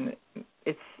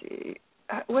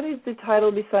 What is the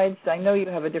title besides, I know you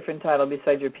have a different title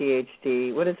besides your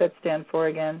Ph.D. What does that stand for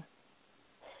again?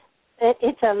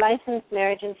 It's a licensed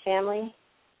marriage and family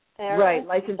therapist. Right,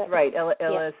 licensed, right,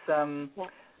 LS.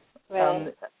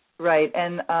 Right. Right,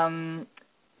 and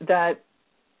that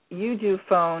you do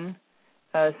phone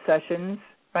sessions,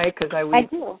 right? Because I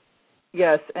do.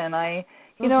 Yes, and I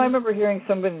remember hearing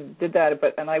somebody did that,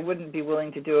 and I wouldn't be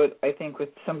willing to do it, I think, with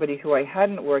somebody who I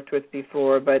hadn't worked with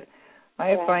before, but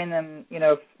I find them,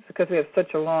 because we have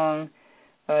such a long,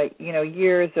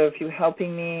 years of you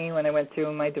helping me when I went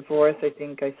through my divorce. I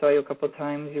think I saw you a couple of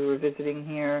times. You were visiting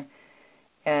here.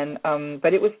 And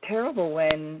but it was terrible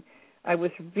when I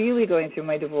was really going through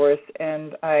my divorce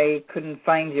and I couldn't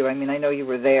find you. I mean, I know you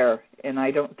were there, and I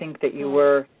don't think that you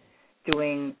were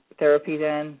doing therapy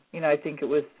then. I think it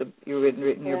was you were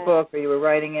written your book, or you were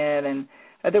writing it, and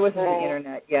there wasn't the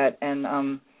internet yet. And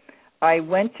I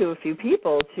went to a few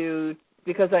people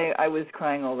because I was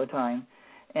crying all the time,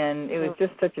 and it was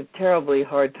just such a terribly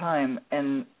hard time,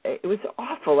 and it was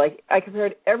awful. Like, I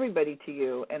compared everybody to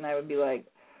you, and I would be like,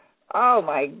 oh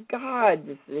my God,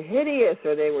 this is hideous,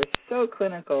 or they were so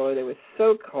clinical, or they were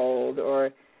so cold,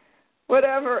 or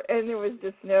whatever. And there was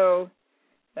just no,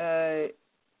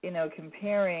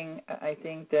 comparing. I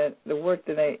think that the work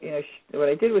that what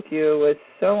I did with you was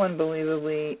so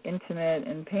unbelievably intimate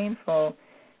and painful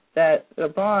that the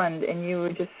bond, and you were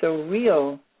just so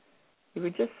real. You were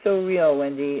just so real,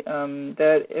 Wendy,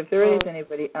 that if there is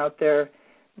anybody out there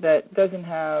that doesn't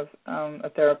have a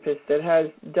therapist that has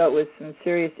dealt with some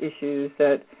serious issues,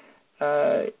 that,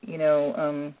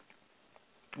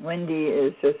 Wendy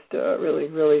is just a really,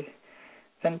 really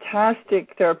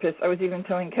fantastic therapist. I was even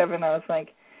telling Kevin, I was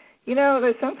like,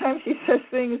 there's sometimes she says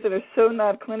things that are so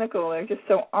not clinical. They're just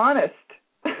so honest.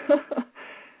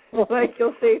 Like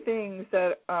you'll say things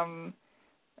that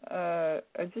are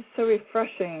just so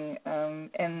refreshing,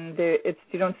 and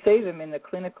you don't say them in the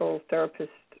clinical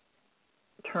therapist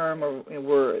term or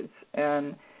words,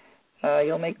 and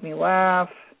you'll make me laugh,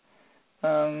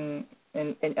 and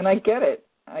I get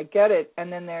it,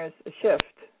 and then there's a shift.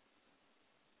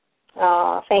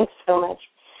 Oh, thanks so much.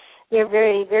 You're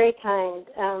very, very kind.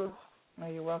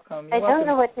 You're welcome. I don't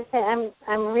know what to say.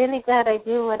 I'm really glad I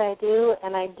do what I do,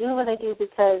 and I do what I do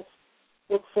because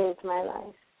it saves my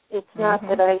life. It's not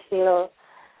that I feel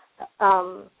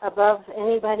above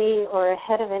anybody or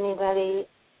ahead of anybody.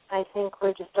 I think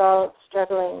we're just all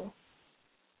struggling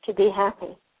to be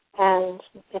happy. And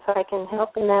if I can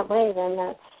help in that way, then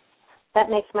that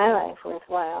makes my life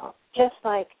worthwhile. Just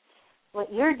like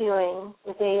what you're doing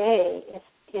with AA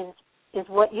is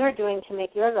what you're doing to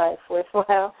make your life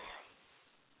worthwhile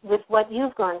with what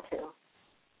you've gone through.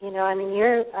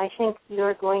 I think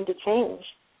you're going to change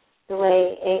the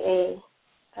way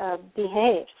AA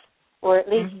behaves, or at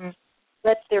least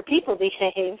lets their people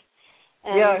behave.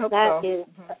 And I hope that so. is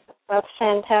a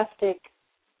fantastic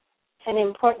and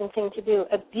important thing to do.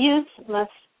 Abuse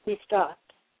must be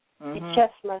stopped. It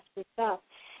just must be stopped.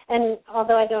 And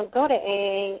although I don't go to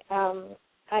AA,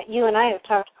 you and I have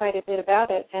talked quite a bit about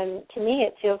it, and to me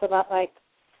it feels a lot like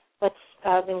what's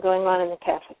been going on in the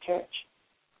Catholic Church.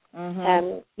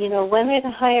 And, when there's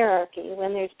a hierarchy,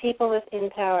 when there's people in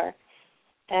power,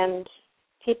 and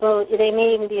people, they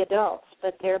may even be adults,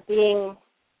 but they're being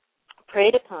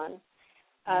preyed upon,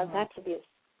 that's abuse.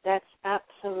 That's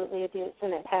absolutely abuse,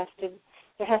 and there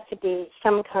has to be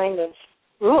some kind of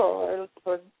rule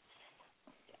or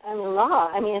law.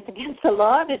 It's against the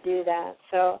law to do that.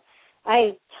 So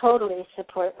I totally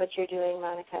support what you're doing,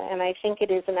 Monica, and I think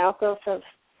it is an outgrowth of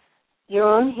your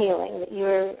own healing, that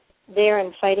you're there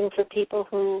and fighting for people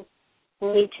who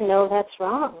need to know that's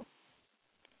wrong.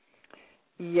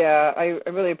 Yeah, I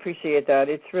really appreciate that.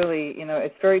 It's really,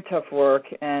 it's very tough work,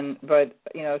 but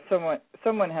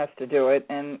someone has to do it,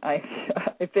 and I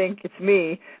think it's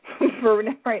me for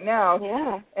right now.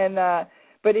 Yeah. And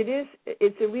but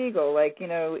it's illegal. Like,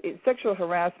 sexual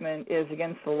harassment is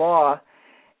against the law,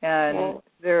 and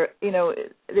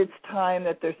it's time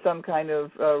that there's some kind of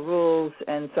rules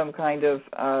and some kind of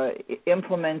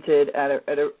implemented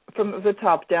from the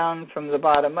top down, from the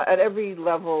bottom, at every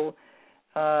level.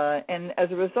 And as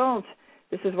a result,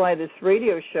 this is why this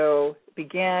radio show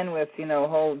began with,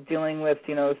 dealing with,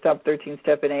 Stop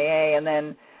 13-Step in AA. And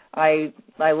then I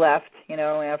left,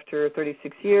 after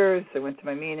 36 years. I went to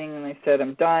my meeting and I said,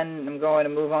 I'm done. I'm going to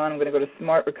move on. I'm going to go to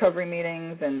SMART recovery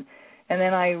meetings. And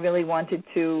then I really wanted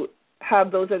to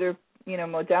have those other,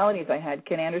 modalities. I had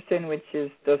Ken Anderson, which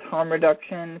does harm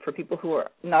reduction for people who are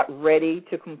not ready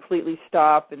to completely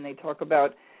stop. And they talk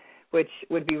about, which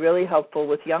would be really helpful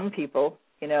with young people,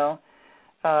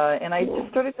 and I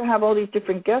just started to have all these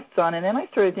different guests on, and then I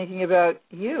started thinking about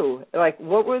you, like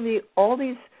what were all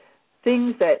these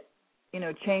things that,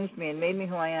 changed me and made me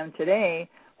who I am today.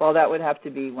 Well, that would have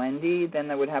to be Wendy, then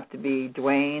there would have to be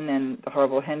Dwayne and the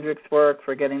Harville Hendricks work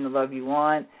for Getting the Love You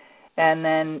Want, and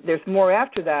then there's more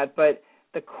after that, but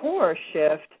the core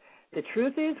shift, the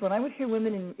truth is, when I would hear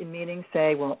women in meetings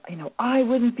say, well, I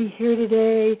wouldn't be here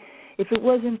today if it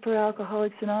wasn't for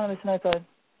Alcoholics Anonymous, and I thought,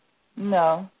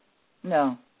 no,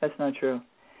 that's not true.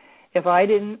 If I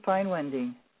didn't find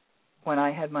Wendy when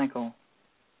I had Michael,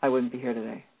 I wouldn't be here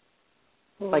today.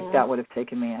 Yeah. Like, that would have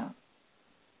taken me out.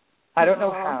 I don't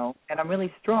know how, and I'm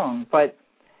really strong, but,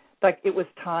 it was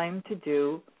time to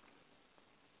do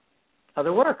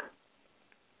other work.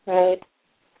 Right.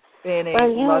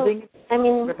 Loving...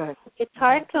 it's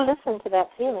hard to listen to that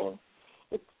feeling.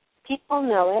 People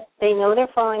know it. They know they're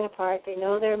falling apart. They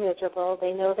know they're miserable.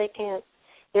 They know they can't.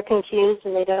 They're confused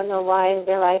and they don't know why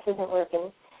their life isn't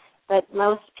working. But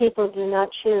most people do not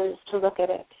choose to look at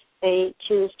it. They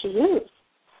choose to use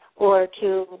or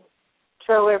to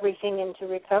throw everything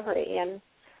into recovery.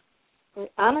 And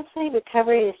honestly,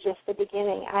 recovery is just the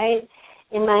beginning.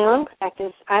 In my own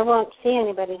practice, I won't see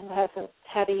anybody who hasn't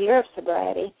had a year of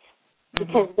sobriety.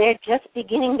 because they're just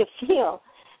beginning to feel.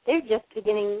 They're just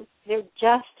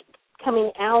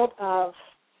coming out of,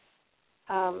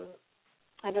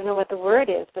 I don't know what the word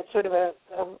is, but sort of a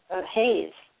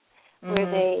haze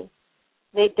where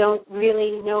they don't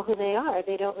really know who they are.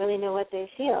 They don't really know what they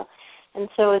feel. And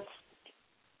so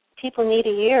people need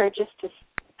a year just to,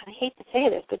 I hate to say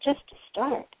this, but just to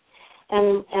start.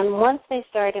 And once they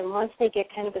start and once they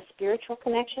get kind of a spiritual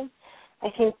connection, I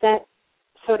think that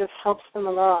sort of helps them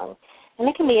along. And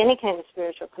it can be any kind of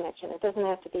spiritual connection. It doesn't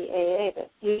have to be AA,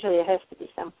 but usually it has to be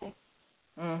something.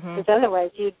 Because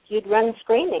otherwise you'd run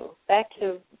screaming back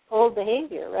to old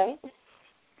behavior, right?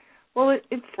 Well,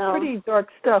 it's pretty dark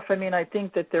stuff. I mean, I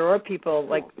think that there are people,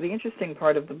 like the interesting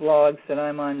part of the blogs that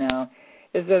I'm on now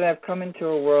is that I've come into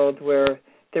a world where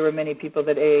there were many people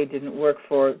that AA didn't work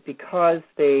for because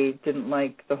they didn't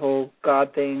like the whole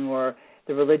God thing or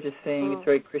the religious thing. It's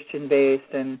very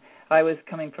Christian-based, and I was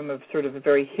coming from a sort of a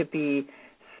very hippie,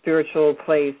 spiritual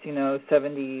place,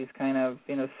 70s kind of,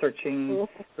 searching.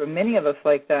 There were many of us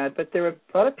like that, but there were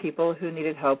a lot of people who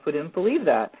needed help who didn't believe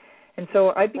that. And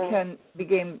so I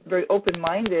became very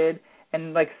open-minded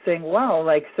and saying, wow,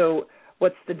 so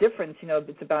what's the difference?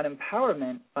 It's about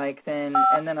empowerment, then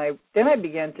I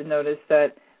began to notice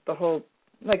that the whole,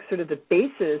 sort of the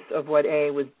basis of what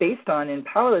AA was based on in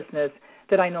powerlessness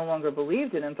that I no longer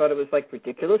believed in and thought it was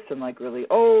ridiculous and really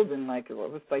old and it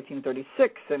was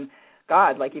 1936 and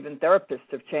God, even therapists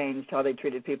have changed how they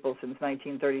treated people since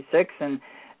 1936 and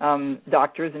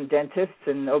doctors and dentists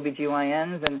and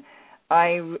OBGYNs, and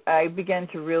I began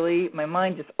to really, my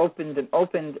mind just opened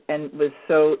and was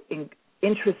so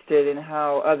interested in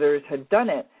how others had done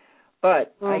it.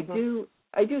 But I do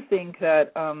think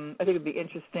that I think it'd be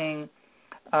interesting.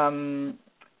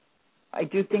 I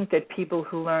do think that people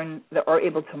who learn, that are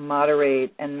able to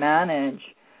moderate and manage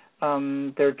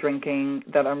their drinking,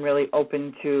 that I'm really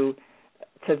open to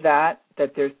that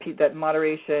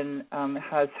moderation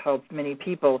has helped many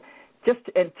people. Just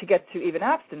to get to even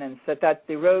abstinence, that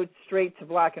the road straight to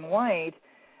black and white,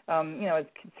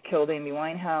 it's killed Amy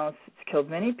Winehouse, it's killed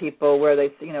many people where they,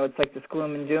 it's like this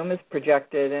gloom and doom is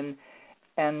projected,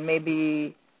 and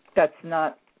maybe that's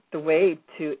not the way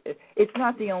to, it's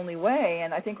not the only way.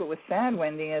 And I think what was sad,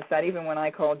 Wendy, is that even when I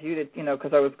called you to,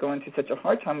 because I was going through such a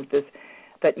hard time with this,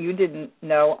 that you didn't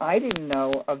know, I didn't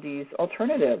know of these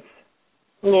alternatives.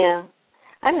 Yeah.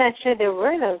 I'm not sure there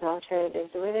were those alternatives.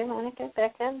 Were there, Monica,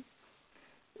 back then?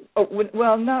 Oh,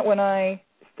 well, not when I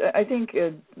think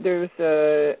there's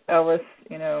Ellis,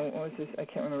 what was his, I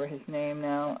can't remember his name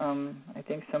now. I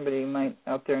think somebody might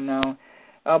out there know.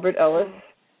 Albert Ellis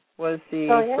was the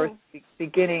first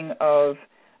beginning of,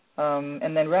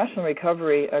 and then Rational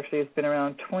Recovery actually has been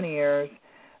around 20 years.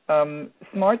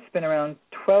 SMART's been around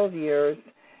 12 years.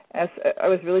 I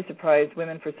was really surprised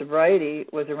Women for Sobriety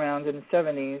was around in the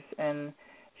 70s, and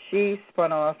she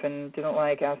spun off and didn't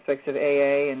like aspects of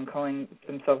AA and calling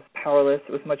themselves powerless.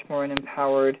 It was much more an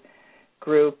empowered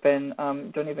group, and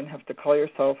don't even have to call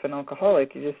yourself an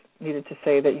alcoholic. You just needed to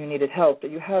say that you needed help,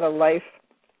 that you had a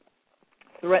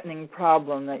life-threatening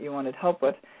problem that you wanted help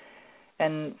with.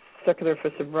 And Secular for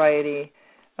Sobriety,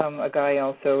 a guy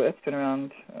also, it's been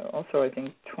around also I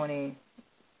think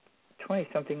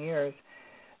 20-something years.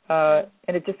 And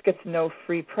it just gets no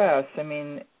free press. I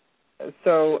mean,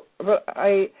 so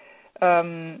I'd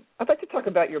like to talk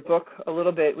about your book a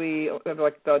little bit. We have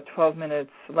about 12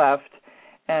 minutes left,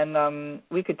 and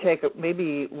we could take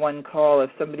maybe one call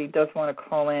if somebody does want to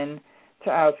call in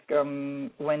to ask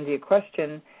Wendy a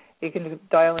question. You can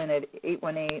dial in at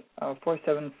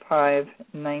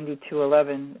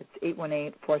 818-475-9211. It's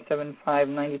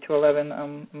 818-475-9211.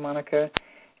 I'm Monica,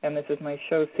 and this is my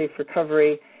show, Safe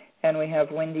Recovery. And we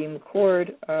have Wendy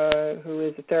McCord, who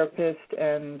is a therapist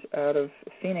and out of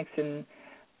Phoenix in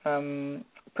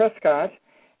Prescott,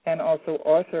 and also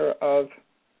author of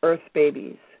Earth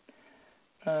Babies.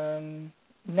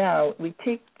 Now, we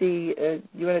take you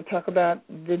want to talk about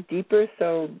the deeper?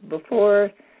 So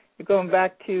before you're going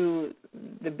back to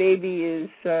the baby is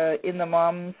in the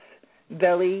mom's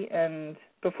belly, and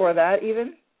before that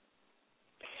even?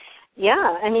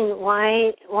 Yeah, I mean,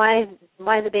 why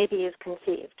the baby is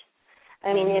conceived.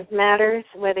 I mean, it matters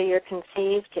whether you're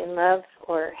conceived in love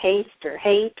or haste or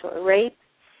hate or rape.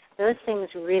 Those things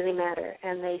really matter,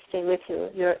 and they stay with you.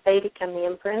 They become the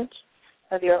imprint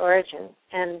of your origin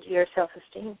and your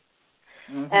self-esteem.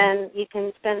 And you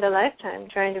can spend a lifetime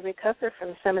trying to recover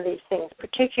from some of these things,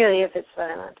 particularly if it's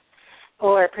violent,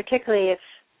 or particularly if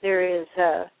there is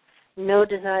no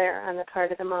desire on the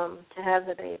part of the mom to have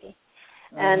the baby.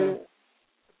 And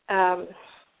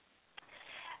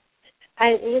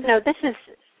this is,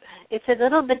 it's a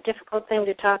little bit difficult thing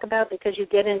to talk about because you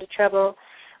get into trouble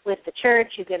with the church,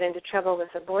 you get into trouble with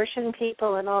abortion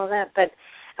people and all that. But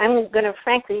I'm going to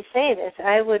frankly say this: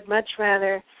 I would much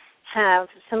rather have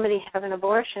somebody have an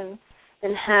abortion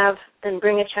than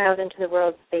bring a child into the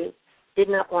world they did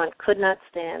not want, could not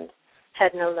stand,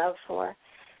 had no love for.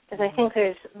 Because I think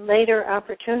there's later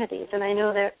opportunities, and I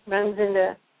know that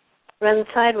runs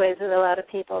sideways with a lot of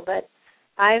people. But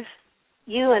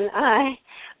you and I,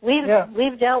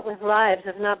 we've dealt with lives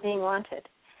of not being wanted,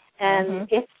 and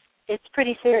it's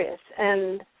pretty serious.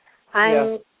 And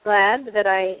I'm glad that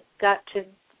I got to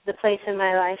the place in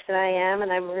my life that I am,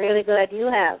 and I'm really glad you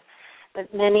have.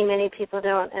 But many, many people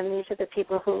don't, and these are the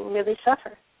people who really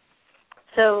suffer.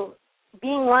 So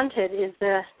being wanted is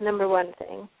the number one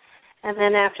thing. And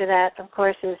then after that, of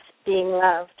course, is being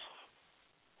loved.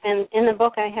 And in the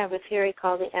book I have a theory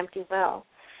called the empty well,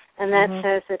 and that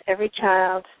says that every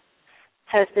child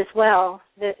has this well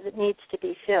that needs to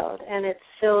be filled, and it's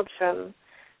filled from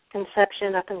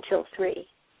conception up until 3.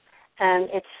 And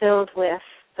it's filled with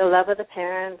the love of the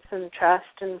parents and trust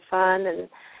and fun and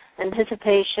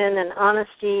anticipation and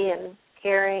honesty and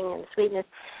caring and sweetness,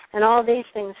 and all these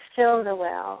things fill the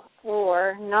well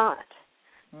or not.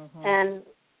 And,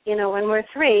 when we're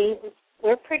 3,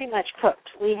 we're pretty much cooked.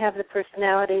 We have the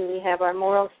personality, we have our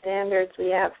moral standards, we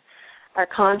have our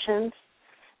conscience,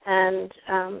 and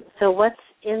so what's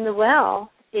in the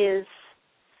well is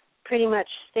pretty much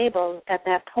stable at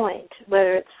that point,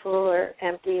 whether it's full or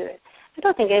empty. I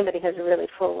don't think anybody has a really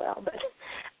full well, but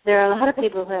there are a lot of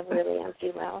people who have really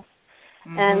empty wells.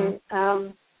 And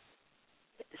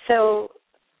so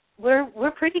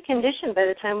we're pretty conditioned by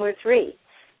the time we're 3.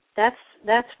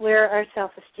 That's where our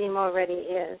self-esteem already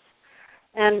is.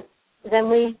 And then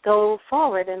we go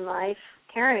forward in life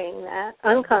carrying that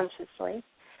unconsciously,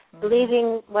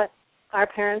 believing what our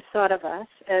parents thought of us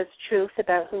as truth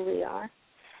about who we are.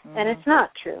 And it's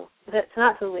not true. That's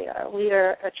not who we are. We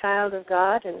are a child of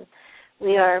God, and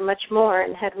we are much more.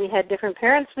 And had we had different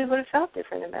parents, we would have felt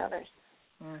different about us.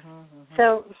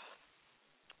 So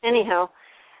anyhow,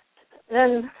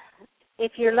 then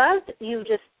if you're loved, you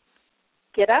just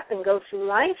get up and go through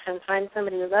life and find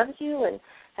somebody who loves you and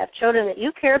have children that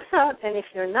you care about. And if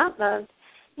you're not loved,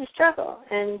 you struggle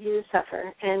and you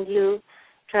suffer and you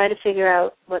try to figure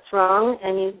out what's wrong.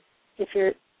 And if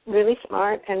you're really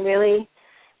smart and really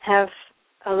have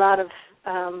a lot of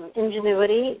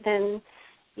ingenuity, then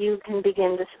you can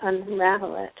begin to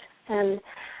unravel it. And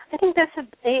I think that's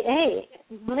AA.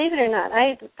 Believe it or not,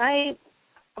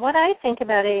 what I think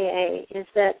about AA is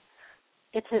that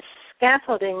it's a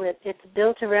scaffolding that it's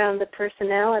built around the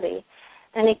personality,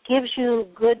 and it gives you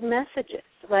good messages,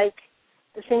 like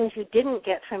the things you didn't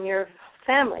get from your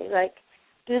family, like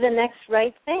do the next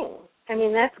right thing. I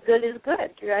mean, that's good is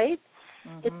good, right?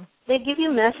 They give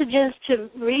you messages to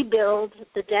rebuild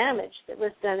the damage that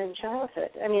was done in childhood.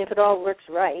 I mean, if it all works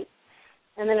right.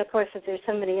 And then, of course, if there's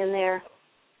somebody in there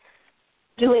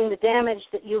doing the damage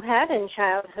that you had in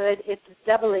childhood, it's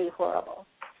doubly horrible.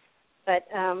 But,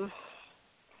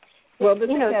 do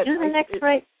the next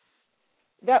right.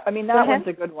 That one's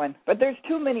a good one. But there's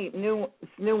too many new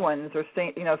ones or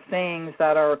sayings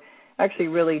that are actually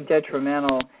really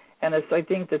detrimental. And I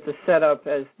think that's a setup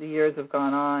as the years have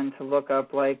gone on to look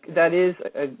up, like, that is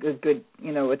a good,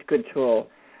 it's a good tool.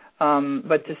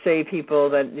 But to say people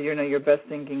that, your best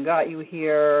thinking got you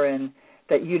here and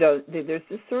that there's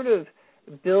this sort of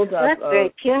build-up. That's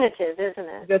very punitive, isn't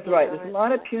it? That's right. There's a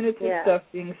lot of punitive stuff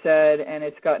being said, and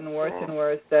it's gotten worse and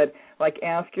worse that, like,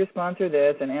 ask your sponsor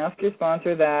this and ask your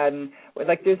sponsor that. And,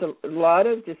 like, there's a lot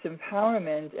of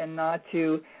disempowerment and not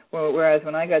to... Whereas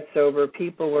when I got sober,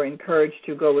 people were encouraged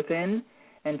to go within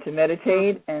and to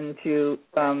meditate and to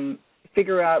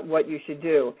figure out what you should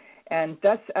do. And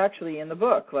that's actually in the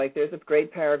book. Like, there's a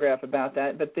great paragraph about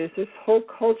that. But there's this whole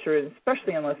culture,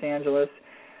 especially in Los Angeles,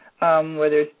 where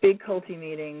there's big culty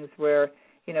meetings where,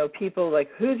 people like,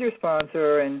 who's your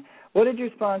sponsor and what did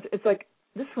your sponsor... It's like,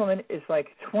 this woman is like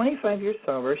 25 years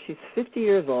sober. She's 50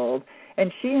 years old,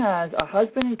 and she has a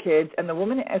husband and kids, and the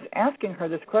woman is asking her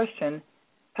this question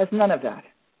has none of that.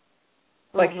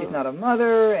 Like, she's not a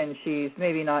mother, and she's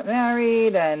maybe not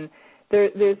married, and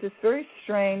there's this very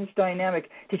strange dynamic.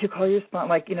 Did you call your sponsor?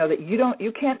 Like, that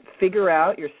you can't figure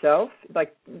out yourself.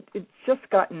 Like, it's just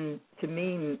gotten, to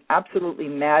me, absolutely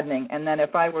maddening. And then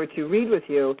if I were to read with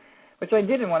you, which I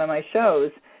did in one of my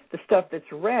shows, the stuff that's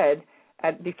read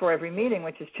before every meeting,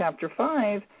 which is Chapter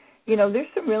 5, there's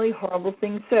some really horrible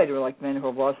things said. We're like men who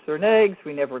have lost their eggs.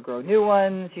 We never grow new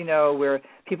ones. We're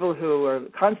people who are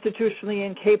constitutionally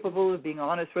incapable of being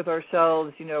honest with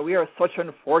ourselves. We are such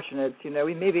unfortunates.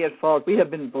 We may be at fault. We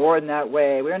have been born that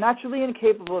way. We are naturally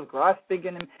incapable of grasping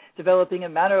and developing a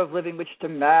manner of living which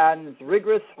demands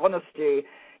rigorous honesty.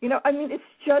 It's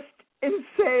just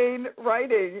insane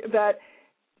writing that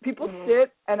people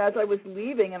sit, and as I was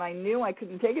leaving and I knew I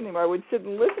couldn't take it anymore, I would sit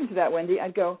and listen to that, Wendy.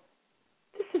 I'd go,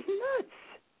 this is nuts.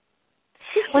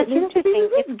 Well, it's interesting.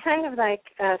 It's kind of like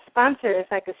a sponsor is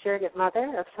like a surrogate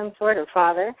mother of some sort, or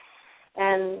father,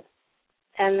 and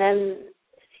then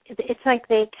it's like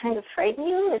they kind of frighten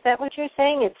you. Is that what you're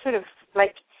saying? It's sort of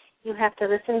like you have to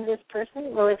listen to this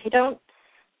person. Well, if you don't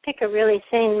pick a really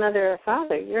sane mother or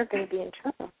father, you're going to be in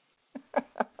trouble.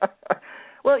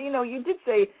 Well, you did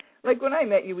say, like when I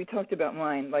met you, we talked about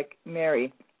mine, like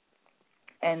Mary.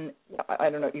 And I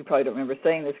don't know, you probably don't remember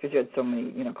saying this because you had so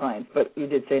many, clients, but you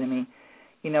did say to me,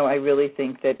 I really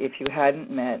think that if you hadn't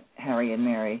met Harry and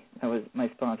Mary, that was my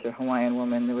sponsor, Hawaiian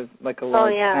woman, there was like a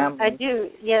large family. I do.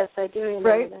 Yes, I do remember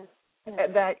right? that. Yeah.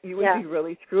 That you would be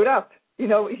really screwed up.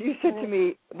 You said to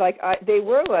me, like, they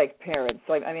were like parents.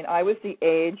 Like, I was the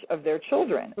age of their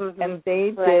children, and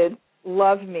they did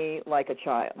love me like a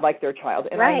child, like their child.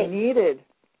 And I needed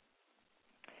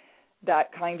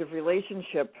that kind of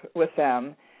relationship with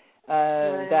them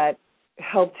that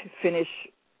helped finish,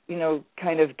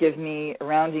 kind of give me,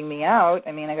 rounding me out.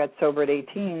 I got sober at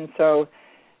 18, so,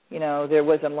 there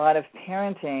was a lot of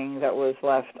parenting that was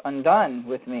left undone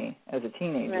with me as a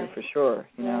teenager, for sure,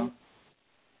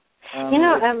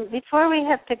 before we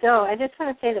have to go, I just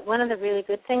want to say that one of the really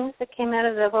good things that came out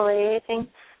of the whole AA thing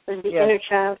was the inner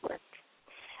child work.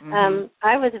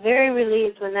 I was very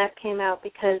relieved when that came out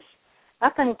because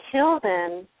up until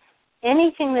then,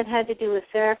 anything that had to do with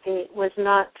therapy was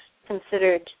not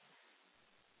considered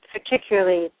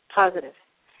particularly positive.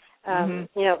 It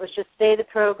was just stay the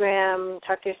program,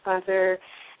 talk to your sponsor.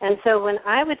 And so when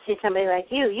I would see somebody like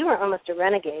you were almost a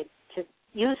renegade.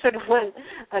 You sort of went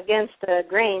against the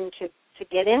grain to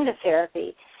get into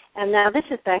therapy. And now this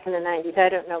is back in the 90s. I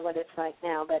don't know what it's like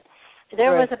now, but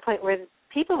there was a point where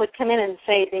people would come in and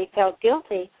say they felt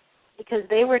guilty because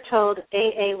they were told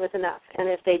AA was enough. And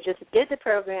if they just did the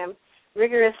program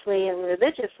rigorously and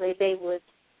religiously, they would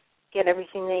get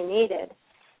everything they needed.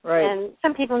 Right. And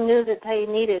some people knew that they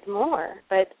needed more.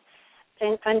 But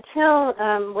until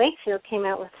Wakefield came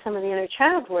out with some of the inner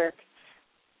child work,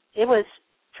 it was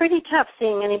pretty tough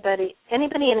seeing anybody in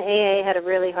AA had a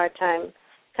really hard time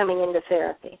coming into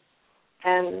therapy.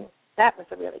 And that was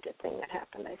a really good thing that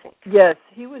happened, I think. Yes,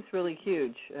 he was really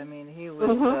huge. He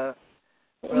was...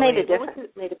 It made a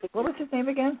difference. What was his name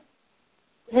again?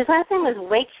 His last name was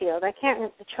Wakefield. I can't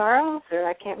remember, Charles, or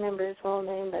I can't remember his whole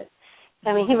name, but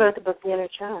he wrote the book The Inner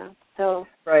Child. So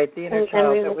right, The Inner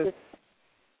Child.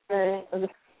 Right.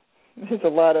 There's a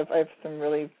lot of. I have some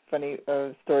really funny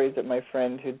stories that my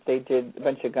friend a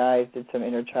bunch of guys did some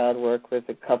inner child work with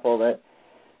a couple that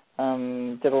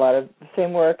did a lot of the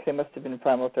same work. They must have been in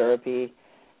primal therapy,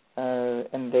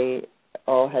 and they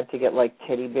all had to get like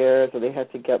teddy bears, or they had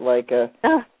to get like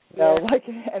like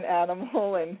an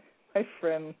animal. And my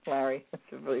friend Larry,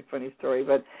 that's a really funny story.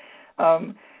 But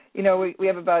we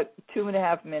have about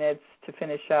 2.5 minutes to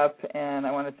finish up, and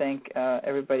I want to thank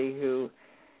everybody who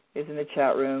is in the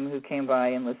chat room who came by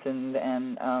and listened.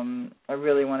 And I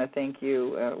really want to thank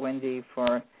you, Wendy,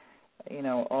 for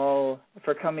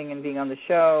for coming and being on the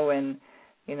show. And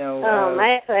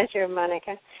my pleasure,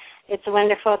 Monica. It's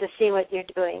wonderful to see what you're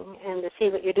doing and to see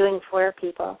what you're doing for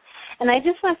people. And I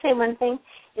just want to say one thing.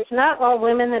 It's not all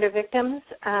women that are victims.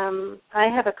 I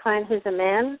have a client who's a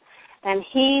man, and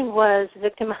he was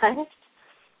victimized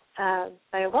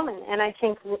by a woman. And I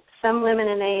think some women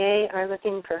in AA are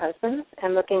looking for husbands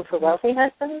and looking for wealthy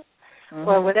husbands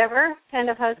or whatever kind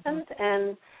of husbands.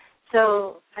 And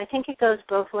so I think it goes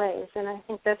both ways, and I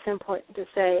think that's important to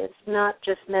say. It's not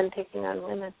just men picking on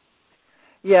women.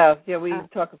 Yeah, we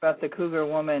talk about the cougar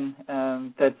woman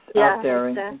that's out there,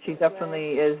 and she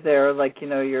definitely is there, like,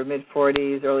 your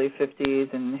mid-40s, early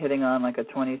 50s, and hitting on like a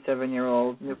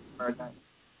 27-year-old newcomer,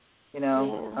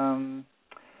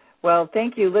 well,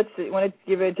 thank you. Want to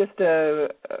give it just your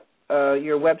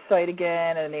website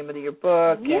again and the name of your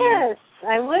book? Yes,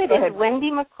 I would. It's Wendy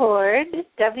McCord,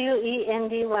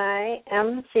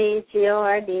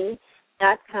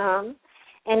 WendyMcCord.com.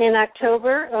 And in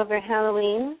October, over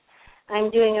Halloween, I'm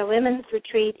doing a women's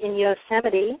retreat in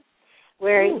Yosemite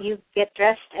where you get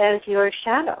dressed as your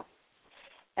shadow.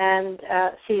 And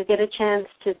so you get a chance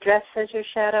to dress as your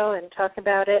shadow and talk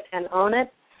about it and own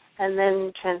it and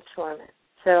then transform it.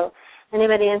 So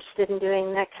anybody interested in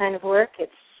doing that kind of work,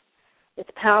 it's It's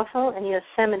powerful, and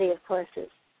Yosemite, of course, is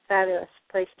a fabulous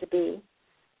place to be.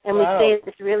 And Wow. we stay at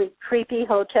this really creepy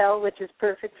hotel, which is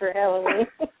perfect for Halloween.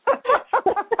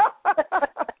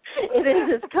 It is.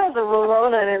 It's called the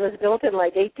Ramona, and it was built in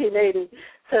like 1880,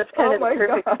 so it's kind of the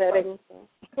perfect setting.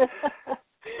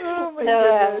 Oh, my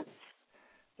goodness.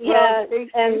 Yeah, well,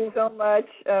 thank you so much.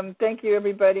 Thank you,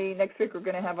 everybody. Next week we're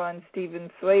going to have on Stephen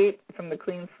Slate from the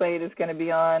Clean Slate is going to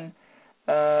be on.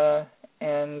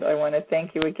 And I want to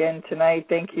thank you again tonight.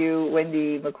 Thank you,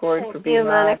 Wendy McCord, for being on.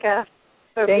 Thank you, Monica,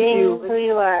 for being who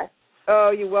you are.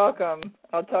 Oh, you're welcome.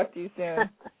 I'll talk to you soon.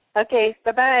 Okay,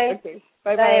 bye-bye. Okay,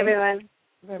 bye-bye. Bye, everyone.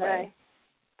 Bye-bye. Bye.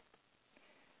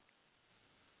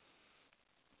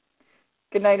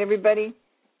 Good night, everybody.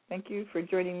 Thank you for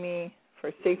joining me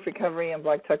for Safe Recovery on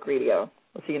Blog Talk Radio.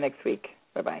 We'll see you next week.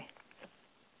 Bye-bye.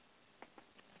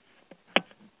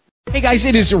 Hey guys,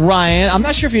 it is Ryan. I'm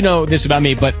not sure if you know this about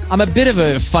me, but I'm a bit of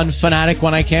a fun fanatic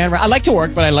when I can. I like to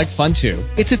work, but I like fun too.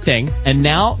 It's a thing. And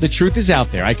now the truth is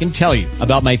out there. I can tell you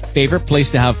about my favorite place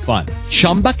to have fun.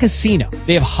 Chumba Casino.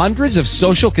 They have hundreds of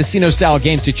social casino style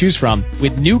games to choose from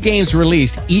with new games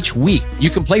released each week. You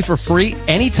can play for free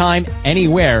anytime,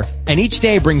 anywhere. And each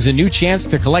day brings a new chance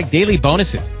to collect daily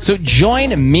bonuses. So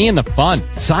join me in the fun.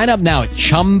 Sign up now at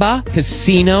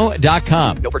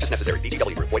ChumbaCasino.com. No purchase necessary.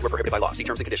 VGW Group. Void where prohibited by law. See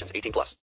terms and conditions. 18+.